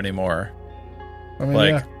you are anymore. I mean,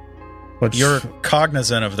 like, yeah. Which, you're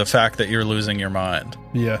cognizant of the fact that you're losing your mind.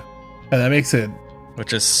 Yeah. And that makes it...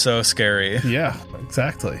 Which is so scary. Yeah,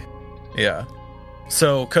 exactly. Yeah.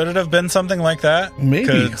 So, could it have been something like that? Maybe.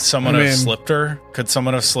 Could someone have slipped her? Could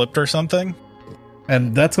someone have slipped her something?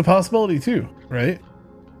 And that's a possibility too, right?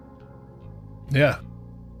 Yeah.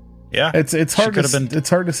 Yeah. It's hard it's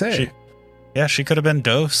hard to say. She could have been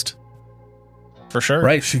dosed. For sure.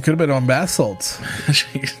 Right, she could have been on bath salts.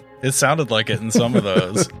 It sounded like it in some of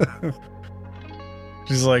those.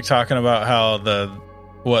 She's like talking about how the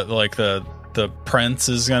prince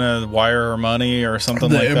is gonna wire her money or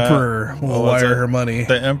something like that. The emperor will wire her money.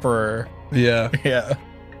 The emperor. Yeah. Yeah.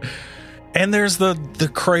 And there's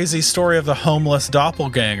the crazy story of the homeless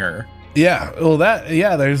doppelganger. Yeah. Well,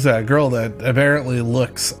 there's a girl that apparently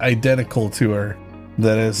looks identical to her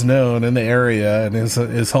that is known in the area and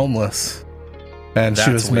is homeless. And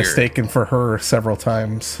she was weird. Mistaken for her several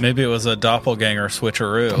times. Maybe it was a doppelganger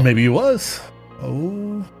switcheroo. Maybe it was.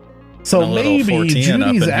 Oh. So maybe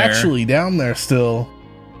Judy's actually down there still.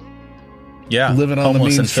 Yeah. Living on the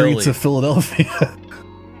mean streets of Philadelphia.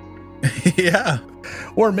 Yeah.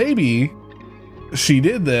 Or maybe she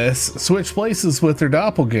did this, switch places with her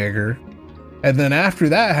doppelganger, and then after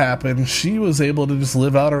that happened, she was able to just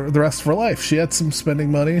live out the rest of her life. She had some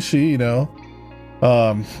spending money. She,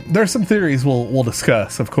 there's some theories we'll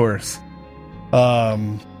discuss, of course.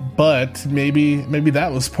 But maybe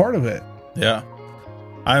that was part of it. Yeah.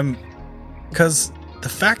 Because the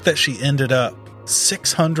fact that she ended up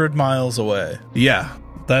 600 miles away. Yeah,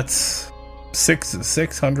 that's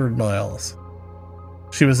 600 miles.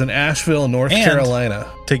 She was in Asheville, North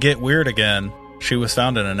Carolina. To get weird again, she was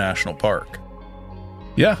found in a national park.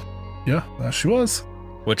 Yeah, she was.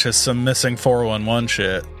 Which is some missing 411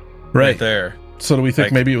 shit right there. So do we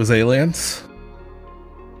think maybe it was aliens?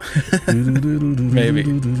 Maybe.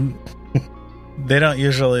 They don't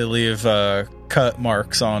usually leave cut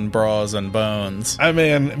marks on bras and bones. I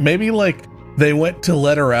mean, maybe like they went to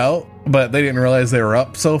let her out, but they didn't realize they were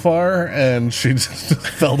up so far, and she just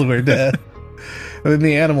fell to her death. And then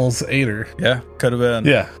the animals ate her. Yeah, could have been.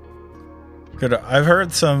 Yeah, I've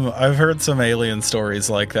heard some alien stories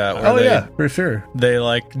like that. Where for sure. They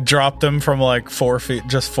like dropped them from like 4 feet,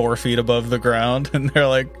 just 4 feet above the ground, and they're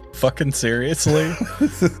like, "Fucking seriously?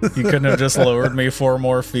 You couldn't have just lowered me 4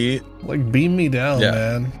 more feet? Like, beam me down,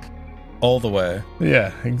 man, all the way."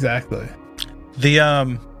 Yeah, exactly.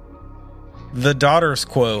 The daughter's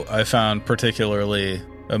quote I found particularly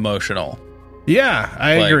emotional. Yeah,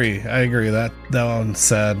 I agree. That one's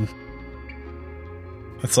sad.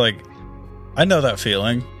 It's like, I know that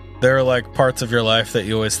feeling. There are like parts of your life that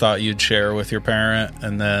you always thought you'd share with your parent,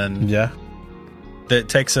 and then it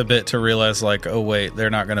takes a bit to realize like, oh wait,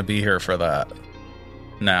 they're not going to be here for that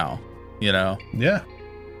now, Yeah.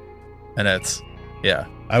 And it's,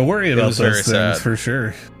 I worry about those things for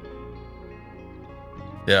sure.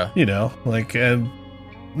 Yeah. Like, and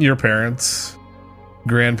your parents,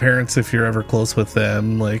 grandparents, if you're ever close with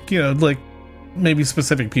them, like, like maybe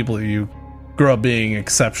specific people that you grew up being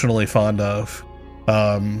exceptionally fond of,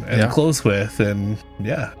 and close with, and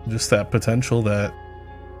just that potential that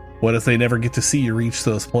what if they never get to see you reach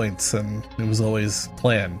those points, and it was always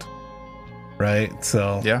planned, right?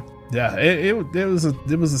 So it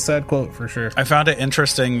was a sad quote for sure. I found it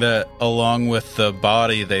interesting that along with the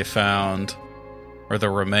body they found, or the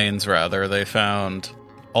remains rather, they found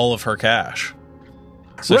all of her cash.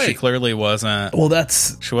 So she clearly wasn't. Well,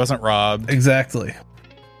 she wasn't robbed. Exactly.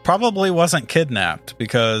 Probably wasn't kidnapped,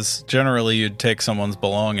 because generally you'd take someone's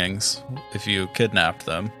belongings if you kidnapped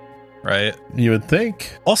them, right? You would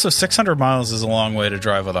think. Also, 600 miles is a long way to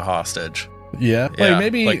drive with a hostage. Yeah. Like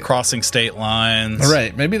maybe like crossing state lines.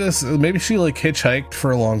 Right. Maybe she like hitchhiked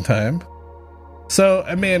for a long time. So,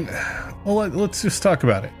 I mean, well, let's just talk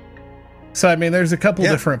about it. So, I mean, there's a couple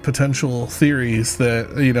different potential theories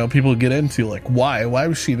that, people get into, like, why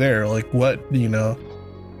was she there? Like, what,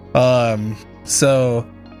 so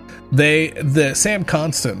the Sam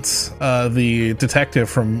Constance, the detective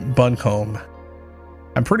from Buncombe,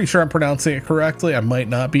 I'm pretty sure I'm pronouncing it correctly. I might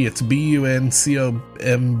not be. It's Buncombe.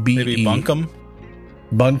 Maybe Buncombe?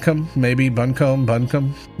 Buncombe, maybe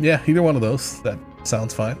Buncombe. Yeah, either one of those. That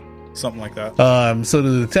sounds fine. something like that. So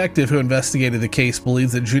the detective who investigated the case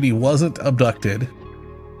believes that Judy wasn't abducted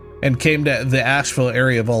and came to the Asheville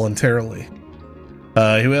area voluntarily.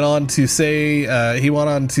 He went on to say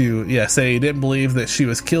say he didn't believe that she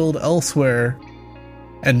was killed elsewhere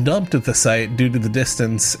and dumped at the site due to the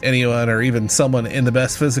distance. Anyone or even someone in the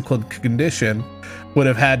best physical condition would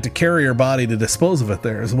have had to carry her body to dispose of it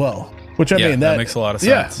there as well. Which, I mean, that makes a lot of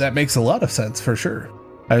sense. Yeah, that makes a lot of sense for sure.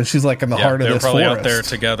 I mean, she's like in the heart of this forest. They're probably out there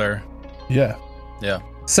together. Yeah. Yeah.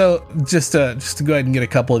 So just to go ahead and get a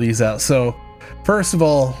couple of these out. So first of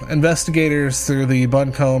all, investigators through the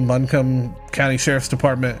Buncombe County Sheriff's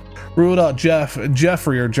Department ruled out Jeff,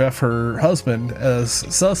 her husband, as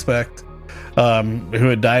suspect, who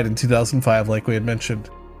had died in 2005, like we had mentioned.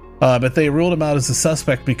 But they ruled him out as a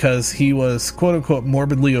suspect because he was quote unquote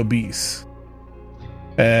morbidly obese.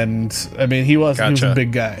 And I mean, he was a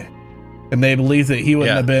big guy. And they believe that he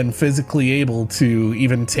wouldn't have been physically able to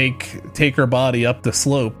even take her body up the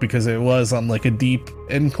slope because it was on like a deep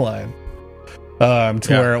incline.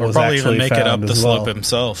 Where it was probably actually even make it up the slope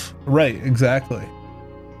himself. Right, exactly.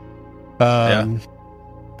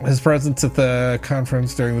 His presence at the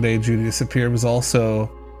conference during the day Judy disappeared was also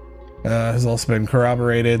has also been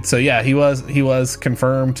corroborated. So yeah, he was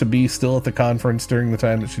confirmed to be still at the conference during the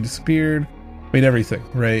time that she disappeared. I mean, everything,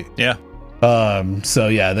 right? Yeah. So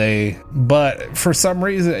yeah, but for some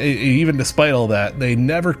reason, even despite all that, they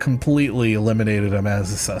never completely eliminated him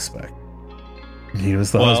as a suspect. He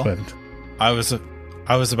was the husband. I was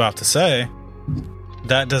about to say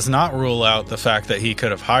that does not rule out the fact that he could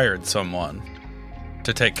have hired someone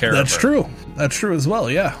to take care of her. That's true. That's true as well.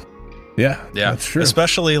 Yeah. Yeah. That's true.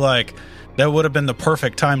 Especially like that would have been the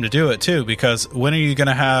perfect time to do it too, because when are you going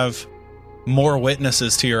to have more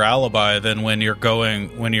witnesses to your alibi than when you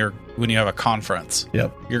have a conference?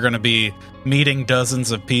 Yep. You're going to be meeting dozens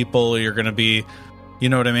of people. You're going to be, you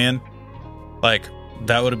know what I mean? Like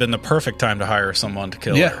that would have been the perfect time to hire someone to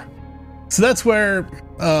kill her. So that's where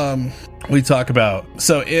we talk about.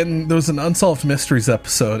 So there was an Unsolved Mysteries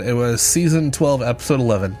episode. It was season 12, episode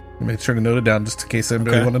 11. I made sure to note it down just in case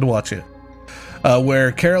anybody wanted to watch it.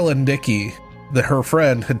 Where Carolyn Dickey, her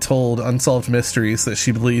friend, had told Unsolved Mysteries that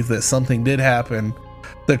she believed that something did happen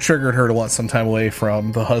that triggered her to want some time away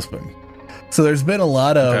from the husband. So there's been a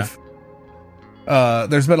lot of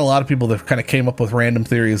people that kind of came up with random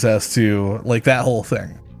theories as to like that whole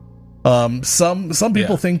thing. Some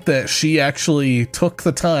people think that she actually took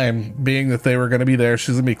the time, being that they were going to be there.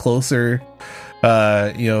 She's going to be closer,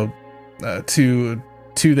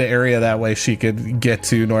 to the area. That way she could get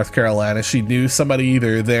to North Carolina. She knew somebody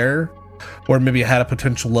either there or maybe had a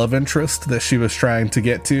potential love interest that she was trying to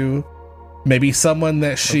get to. Maybe someone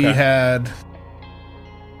that she had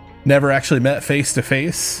never actually met face to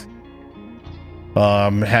face.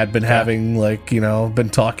 Had been having been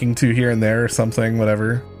talking to here and there or something,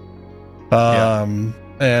 whatever.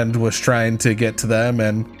 And was trying to get to them,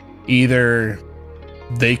 and either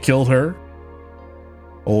they killed her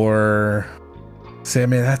or say, I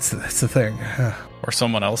mean, that's the thing. Or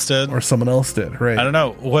someone else did. Right. I don't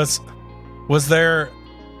know. Was there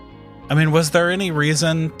any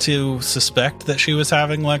reason to suspect that she was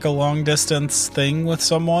having like a long distance thing with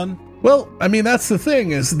someone? Well, I mean, that's the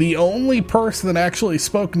thing, is the only person that actually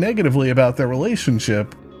spoke negatively about their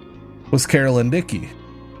relationship was Carolyn Dickey.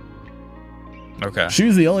 Okay. She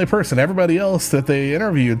was the only person. Everybody else that they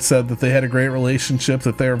interviewed said that they had a great relationship,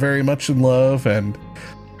 that they were very much in love, and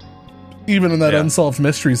even in that Unsolved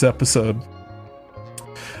Mysteries episode,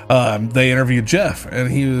 they interviewed Jeff,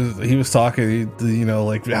 and he was talking,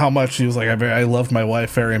 like how much he was like, I loved my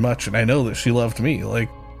wife very much, and I know that she loved me. Like,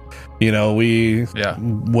 we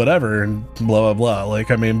whatever, and blah blah blah. Like,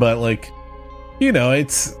 I mean, but like,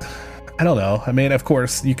 it's, I don't know. I mean, of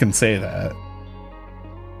course you can say that,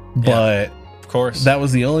 but course, that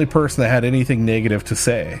was the only person that had anything negative to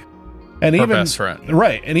say. And her best friend,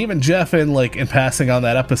 right? And even Jeff, in passing on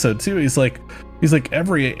that episode too, he's like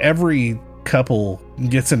every couple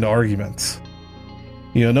gets into arguments.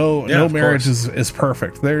 No marriage is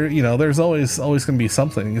perfect. There's always going to be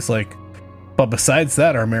something. He's like, but besides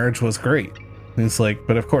that, our marriage was great. And he's like,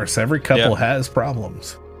 but of course, every couple has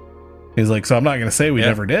problems. He's like, so I'm not going to say we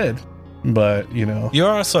never did, but you're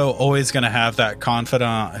also always going to have that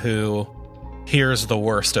confidant who hears the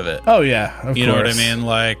worst of it. Oh yeah, of course. You know what I mean?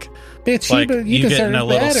 Like, bitch, you get in a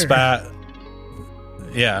little spat.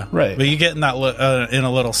 Yeah, right. But you get in that in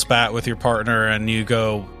a little spat with your partner, and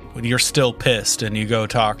you're still pissed, and you go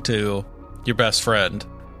talk to your best friend,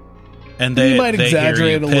 and they might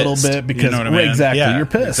exaggerate a little bit because, you know what I mean? Exactly, you're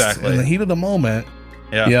pissed in the heat of the moment.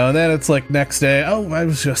 Yeah. You know, and then it's like next day, oh, I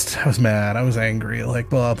was mad, I was angry, like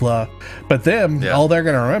blah blah. But then all they're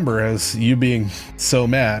gonna remember is you being so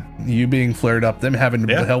mad, you being flared up, them having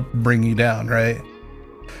to help bring you down, right?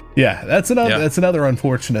 Yeah, that's another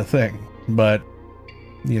unfortunate thing. But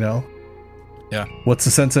you know, what's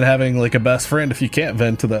the sense in having like a best friend if you can't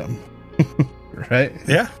vent to them? Right?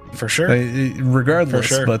 Yeah, for sure. Regardless,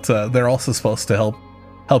 for sure. But they're also supposed to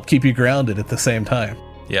help keep you grounded at the same time.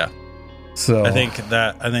 Yeah. So I think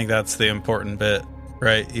that's the important bit,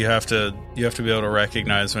 right? You have to be able to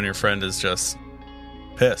recognize when your friend is just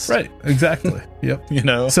pissed. Right. Exactly. Yep. You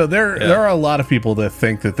know. So there are a lot of people that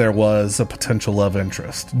think that there was a potential love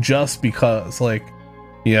interest just because, like,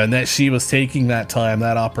 and that she was taking that time,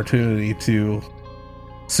 that opportunity to,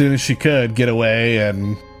 as soon as she could, get away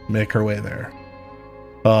and make her way there.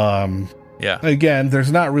 Again,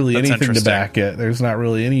 there's not really anything to back it. There's not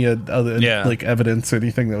really any other like evidence or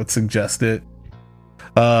anything that would suggest it.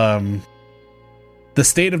 The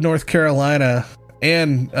state of North Carolina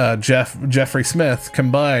and Jeffrey Smith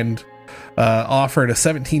combined offered a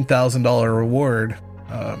 $17,000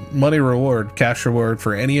 reward, cash reward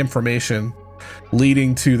for any information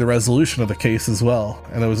leading to the resolution of the case as well.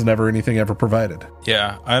 And there was never anything ever provided.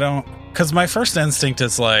 Yeah, because my first instinct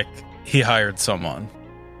is like he hired someone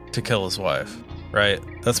to kill his wife, right?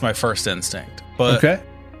 That's my first instinct. But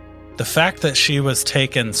the fact that she was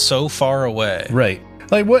taken so far away, right?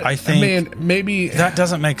 Like what? I think maybe that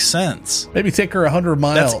doesn't make sense. Maybe take her 100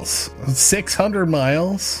 miles, 600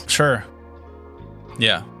 miles. Sure.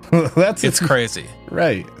 Yeah, it's crazy,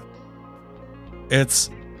 right? It's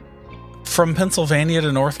from Pennsylvania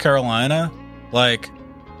to North Carolina, like,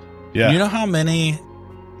 you know how many?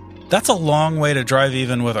 That's a long way to drive,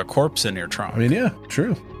 even with a corpse in your trunk. I mean, yeah,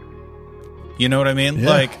 true. You know what I mean? Yeah.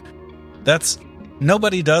 Like,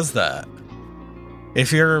 nobody does that.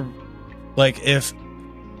 If you're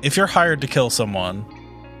if you're hired to kill someone,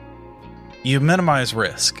 you minimize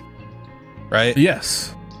risk, right?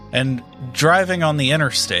 Yes. And driving on the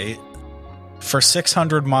interstate for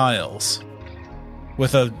 600 miles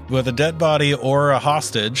with a dead body or a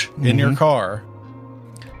hostage in your car,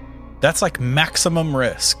 that's like maximum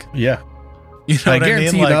risk. Yeah. You know what I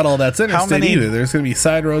guarantee mean? Like, not all that's interstate either. There's going to be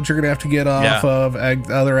side roads you're going to have to get off of,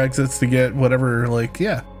 other exits to get whatever, like,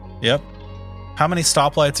 Yep. How many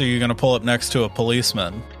stoplights are you going to pull up next to a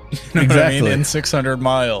policeman? You know exactly. what I mean? In 600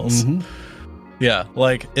 miles. Mm-hmm. Yeah,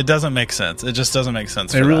 like, it doesn't make sense. It just doesn't make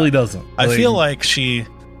sense. It really doesn't. I feel like she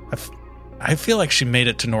made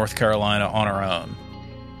it to North Carolina on her own.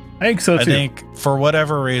 I think so, too. I think, for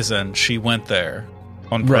whatever reason, she went there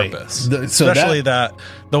on purpose. Right. Especially that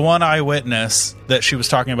the one eyewitness that she was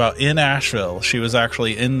talking about in Asheville, she was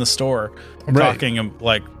actually in the store talking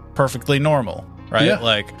like perfectly normal, right? Yeah.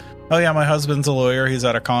 Like, oh yeah, my husband's a lawyer. He's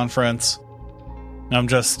at a conference. I'm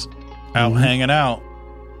just out hanging out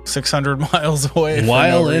 600 miles away.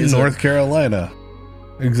 While in North Carolina.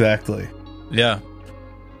 Exactly. Yeah.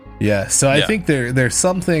 Yeah. So I think there's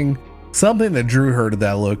something that drew her to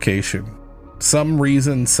that location. Some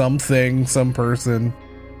reason, something, some person,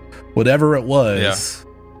 whatever it was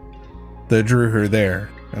that drew her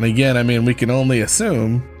there. And again, I mean, we can only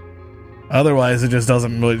assume. Otherwise, it just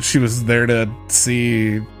doesn't. She was there to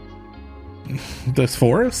see this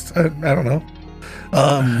forest. I don't know.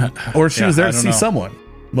 Or she was there to see someone.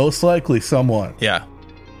 Most likely, someone. Yeah,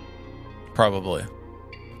 probably.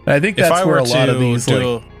 And I think that's where a lot of these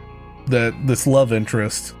this love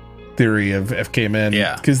interest theory have came in.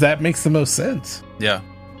 Yeah, because that makes the most sense. Yeah.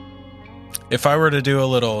 If I were to do a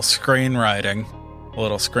little screenplay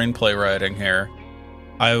writing here,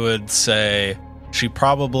 I would say she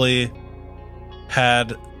probably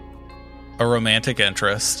had a romantic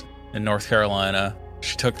interest in North Carolina.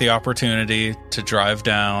 She took the opportunity to drive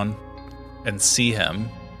down and see him.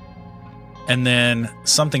 And then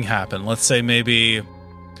something happened. Let's say maybe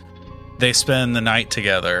they spend the night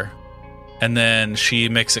together, and then she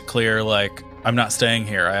makes it clear, like, I'm not staying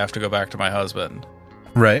here. I have to go back to my husband.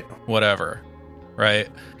 Right. Whatever. Right?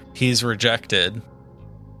 He's rejected.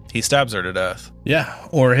 He stabs her to death. Yeah.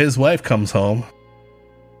 Or his wife comes home,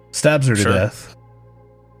 stabs her to death.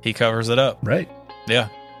 He covers it up. Right. Yeah.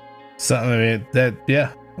 So, I mean,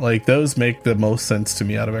 like, those make the most sense to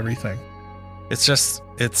me out of everything. It's just,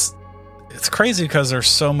 it's crazy because there's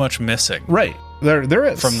so much missing. Right. There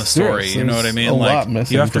is. From the story, you know what I mean? A lot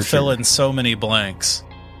missing. You have to fill in so many blanks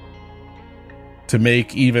to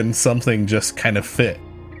make even something just kind of fit.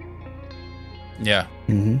 Yeah.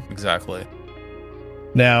 Mm-hmm. Exactly.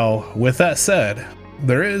 Now, with that said,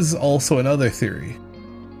 there is also another theory.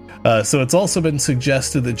 So it's also been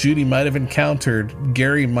suggested that Judy might have encountered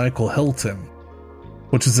Gary Michael Hilton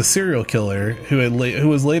which is a serial killer who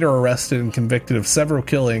was later arrested and convicted of several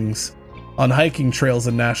killings on hiking trails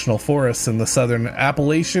and national forests in the southern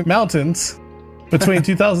Appalachian Mountains between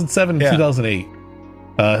 2007 and 2008.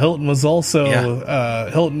 Hilton was also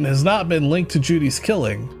Hilton has not been linked to Judy's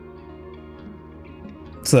killing,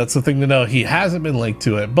 so that's the thing to know. He hasn't been linked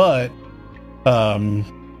to it, but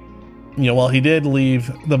while he did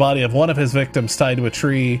leave the body of one of his victims tied to a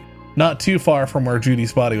tree not too far from where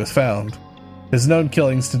Judy's body was found, his known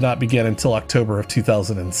killings did not begin until October of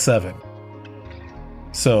 2007.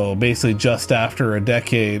 So basically just a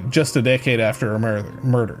decade after a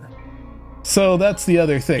murder. So that's the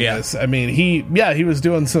other thing is, I mean, he was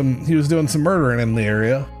doing some murdering in the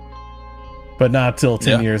area, but not till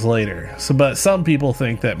 10 years later. So, but some people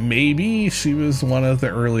think that maybe she was one of the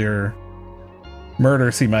earlier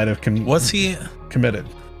murders he might have committed.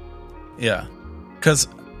 Yeah. Because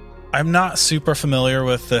I'm not super familiar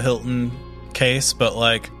with the Hilton case, but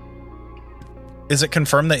like, is it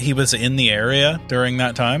confirmed that he was in the area during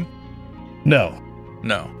that time? No.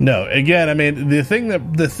 Again, I mean, the thing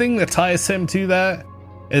that ties him to that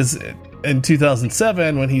is in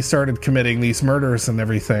 2007 when he started committing these murders and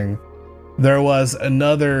everything. There was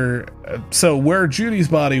another. So where Judy's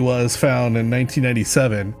body was found in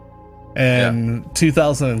 1997, and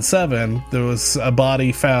 2007, there was a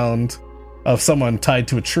body found of someone tied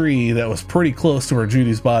to a tree that was pretty close to where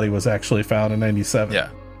Judy's body was actually found in 97. Yeah.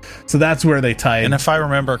 So that's where they tied. And if I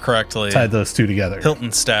remember correctly, tied those two together.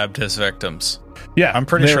 Hilton stabbed his victims. Yeah, I'm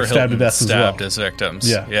pretty sure Hilton stabbed his victims.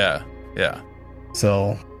 Yeah.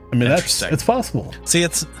 So I mean, it's possible. See,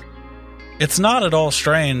 it's not at all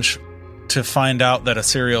strange to find out that a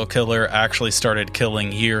serial killer actually started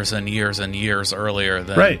killing years and years and years earlier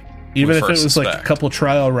than right. Even if it was suspect. like a couple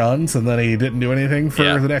trial runs and then he didn't do anything for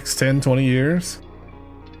the next 10, 20 years,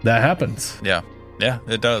 that happens. Yeah,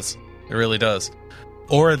 it does. It really does.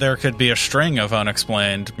 Or there could be a string of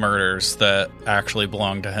unexplained murders that actually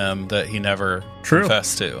belong to him that he never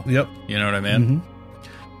confessed to. Yep. You know what I mean?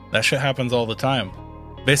 Mm-hmm. That shit happens all the time.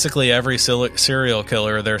 Basically, every serial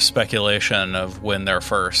killer, there's speculation of when their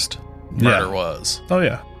first murder was. Oh,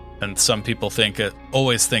 yeah. And some people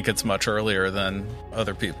always think it's much earlier than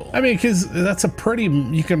other people. I mean, because that's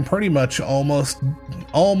you can pretty much almost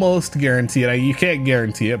guarantee it. You can't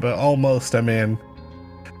guarantee it, but almost, I mean,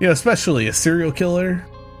 especially a serial killer.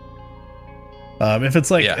 If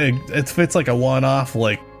it's like, if it's like a one-off,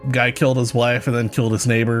 like guy killed his wife and then killed his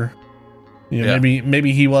neighbor,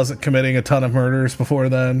 maybe he wasn't committing a ton of murders before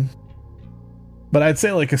then. But I'd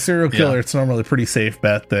say like a serial killer, it's normally a pretty safe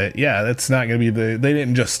bet that, that's not going to be they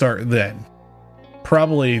didn't just start then.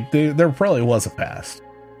 Probably, there probably was a past.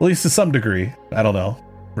 At least to some degree. I don't know.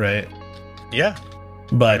 Right? Yeah.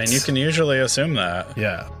 But I mean, you can usually assume that.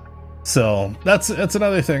 Yeah. So, that's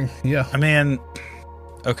another thing. Yeah. I mean,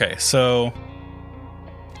 okay, so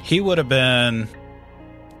he would have been,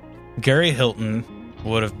 Gary Hilton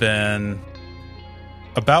would have been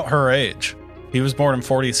about her age. He was born in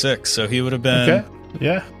 46, so he would have been... Okay,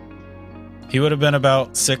 yeah. He would have been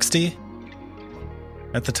about 60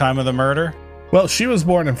 at the time of the murder. Well, she was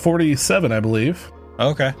born in 47, I believe.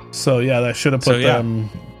 Okay. So, yeah, that should have put them...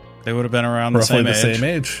 They would have been around the same age. Roughly the same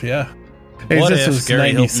age, yeah. What if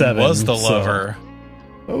Gary Hilton was the lover?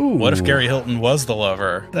 Ooh. What if Gary Hilton was the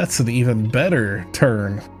lover? That's an even better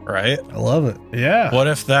turn. Right? I love it. Yeah. What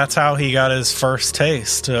if that's how he got his first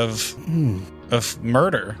taste of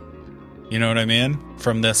murder? You know what I mean?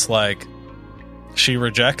 From this, like, she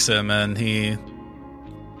rejects him and he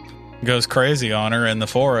goes crazy on her in the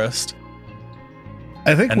forest.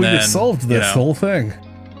 I think we just solved this whole thing.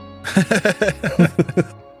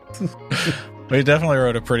 We definitely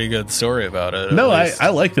wrote a pretty good story about it. No, I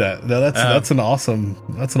like that. That's an awesome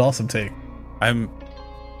take. I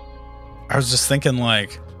was just thinking,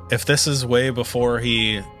 like, if this is way before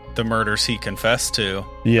the murders he confessed to.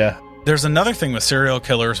 Yeah. There's another thing with serial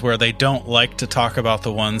killers where they don't like to talk about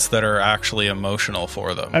the ones that are actually emotional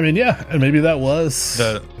for them. I mean, yeah, and maybe that was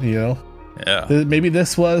maybe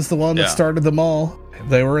this was the one that started them all.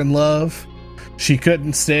 They were in love. She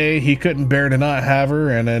couldn't stay. He couldn't bear to not have her,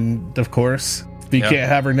 and then of course, if he can't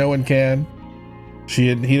have her, no one can. He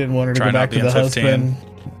didn't want her to go back to the 15. Husband,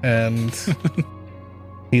 and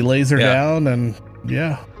he lays her down, and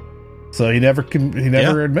so he never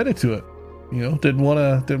admitted to it. Didn't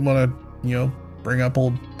want to, bring up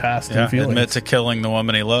old past and feelings. Admit to killing the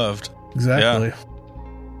woman he loved. Exactly. Yeah.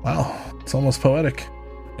 Wow, it's almost poetic.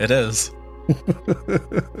 It is.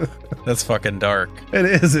 That's fucking dark. It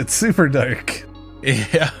is. It's super dark.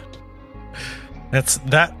 Yeah.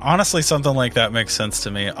 Honestly, something like that makes sense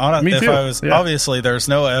to me. Me too. Obviously, there's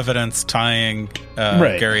no evidence tying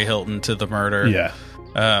Gary Hilton to the murder. Yeah.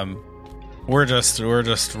 We're just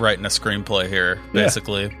writing a screenplay here,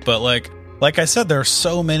 basically. Yeah. But like I said, there's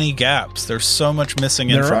so many gaps. There's so much missing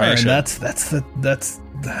information. And that's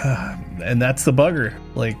the bugger.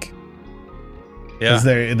 Like, yeah,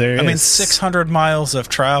 there. I mean, 600 miles of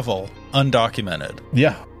travel undocumented.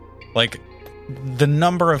 Yeah, like the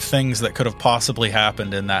number of things that could have possibly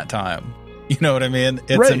happened in that time. You know what I mean?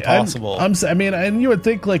 It's impossible. I mean, and you would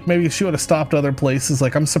think like maybe she would have stopped other places.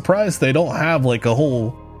 Like, I'm surprised they don't have like a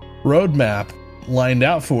whole roadmap lined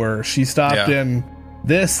out for her. She stopped in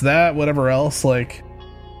this, that, whatever else. Like,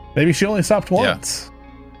 maybe she only stopped once.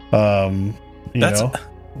 That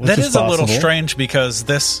is a little strange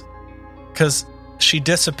because she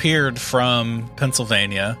disappeared from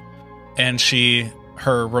Pennsylvania, and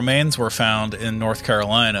her remains were found in North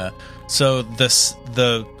Carolina. So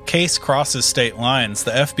the case crosses state lines.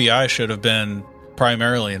 The FBI should have been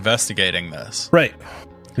primarily investigating this. Right.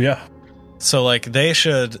 Yeah. So like they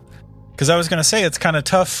should, because I was going to say it's kind of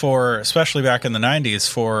tough for, especially back in the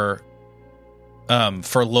 90s, for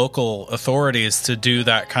local authorities to do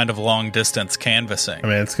that kind of long distance canvassing. I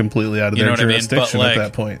mean, it's completely out of their jurisdiction at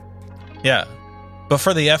that point. Yeah. But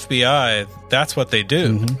for the FBI, that's what they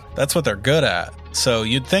do. Mm-hmm. That's what they're good at. So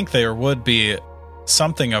you'd think there would be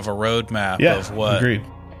something of a roadmap of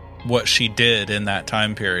what she did in that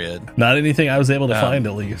time period. Not anything I was able to find,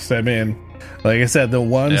 at least. I mean, like I said, the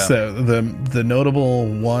ones the notable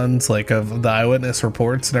ones, like of the eyewitness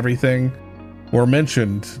reports and everything, were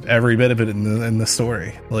mentioned, every bit of it in the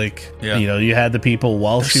story. Like, you had the people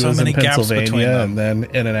while she was in Pennsylvania, and then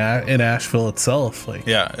in Asheville itself. Like,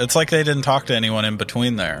 it's like they didn't talk to anyone in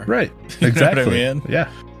between there. Right. Exactly. Know what I mean?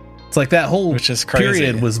 Yeah. It's like that whole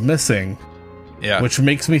period was missing. Yeah. Which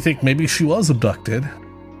makes me think maybe she was abducted.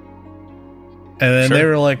 And then they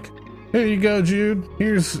were like, "Here you go, Jude.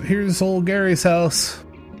 Here's old Gary's house."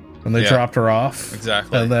 And they dropped her off.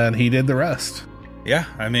 Exactly. And then he did the rest. Yeah,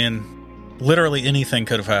 I mean, literally anything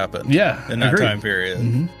could have happened. Yeah, in that time period.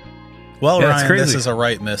 Mm-hmm. Well, Ryan, this is a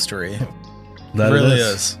right mystery. That it really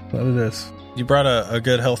is. That it is. You brought a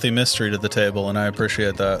good, healthy mystery to the table, and I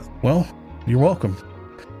appreciate that. Well, you're welcome.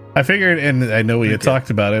 I figured, and I know we had talked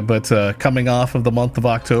about it, but coming off of the month of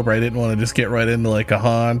October, I didn't want to just get right into like a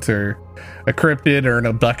haunt or a cryptid or an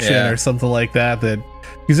abduction or something like that,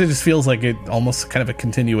 because it just feels like it almost kind of a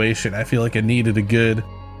continuation. I feel like it needed a good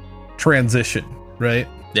transition, right?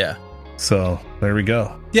 Yeah. So there we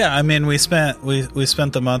go. Yeah, I mean, we spent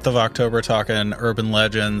the month of October talking urban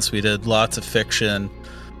legends. We did lots of fiction,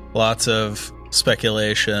 lots of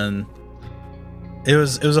speculation. It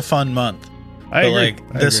was a fun month. I agree.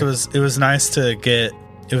 It was nice to get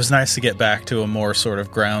back to a more sort of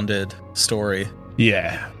grounded story.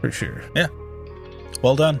 Yeah, for sure. Yeah.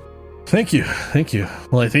 Well done. Thank you.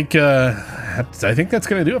 Well, I think that's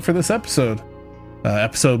going to do it for this episode.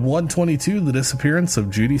 Episode 122, The Disappearance of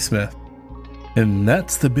Judy Smith. And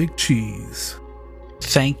that's the big cheese.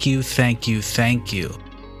 Thank you.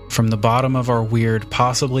 From the bottom of our weird,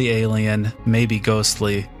 possibly alien, maybe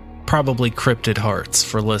ghostly, probably cryptid hearts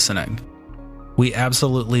for listening. We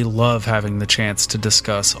absolutely love having the chance to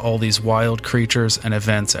discuss all these wild creatures and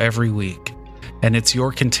events every week, and it's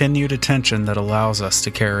your continued attention that allows us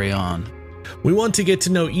to carry on. We want to get to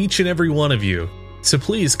know each and every one of you, so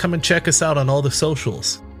please come and check us out on all the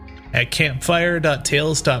socials. At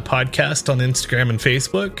campfire.tales.podcast on Instagram and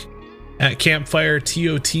Facebook, at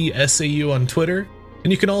campfire.totsau on Twitter,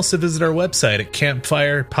 and you can also visit our website at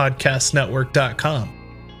campfirepodcastnetwork.com.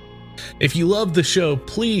 If you love the show,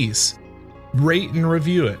 please rate and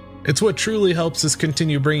review it. It's what truly helps us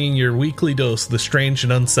continue bringing your weekly dose of the strange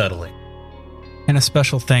and unsettling. And a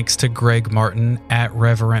special thanks to Greg Martin at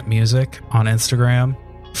Reverent Music on Instagram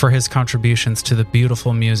for his contributions to the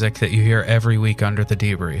beautiful music that you hear every week under the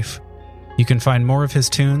debrief. You can find more of his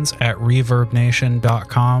tunes at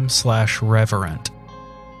reverbnation.com/reverent.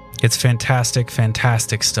 It's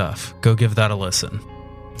fantastic stuff. Go give that a listen.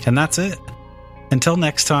 And that's it. Until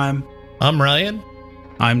next time, I'm Ryan.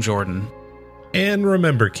 I'm Jordan. And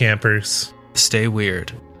remember, campers, stay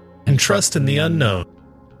weird and trust in the unknown.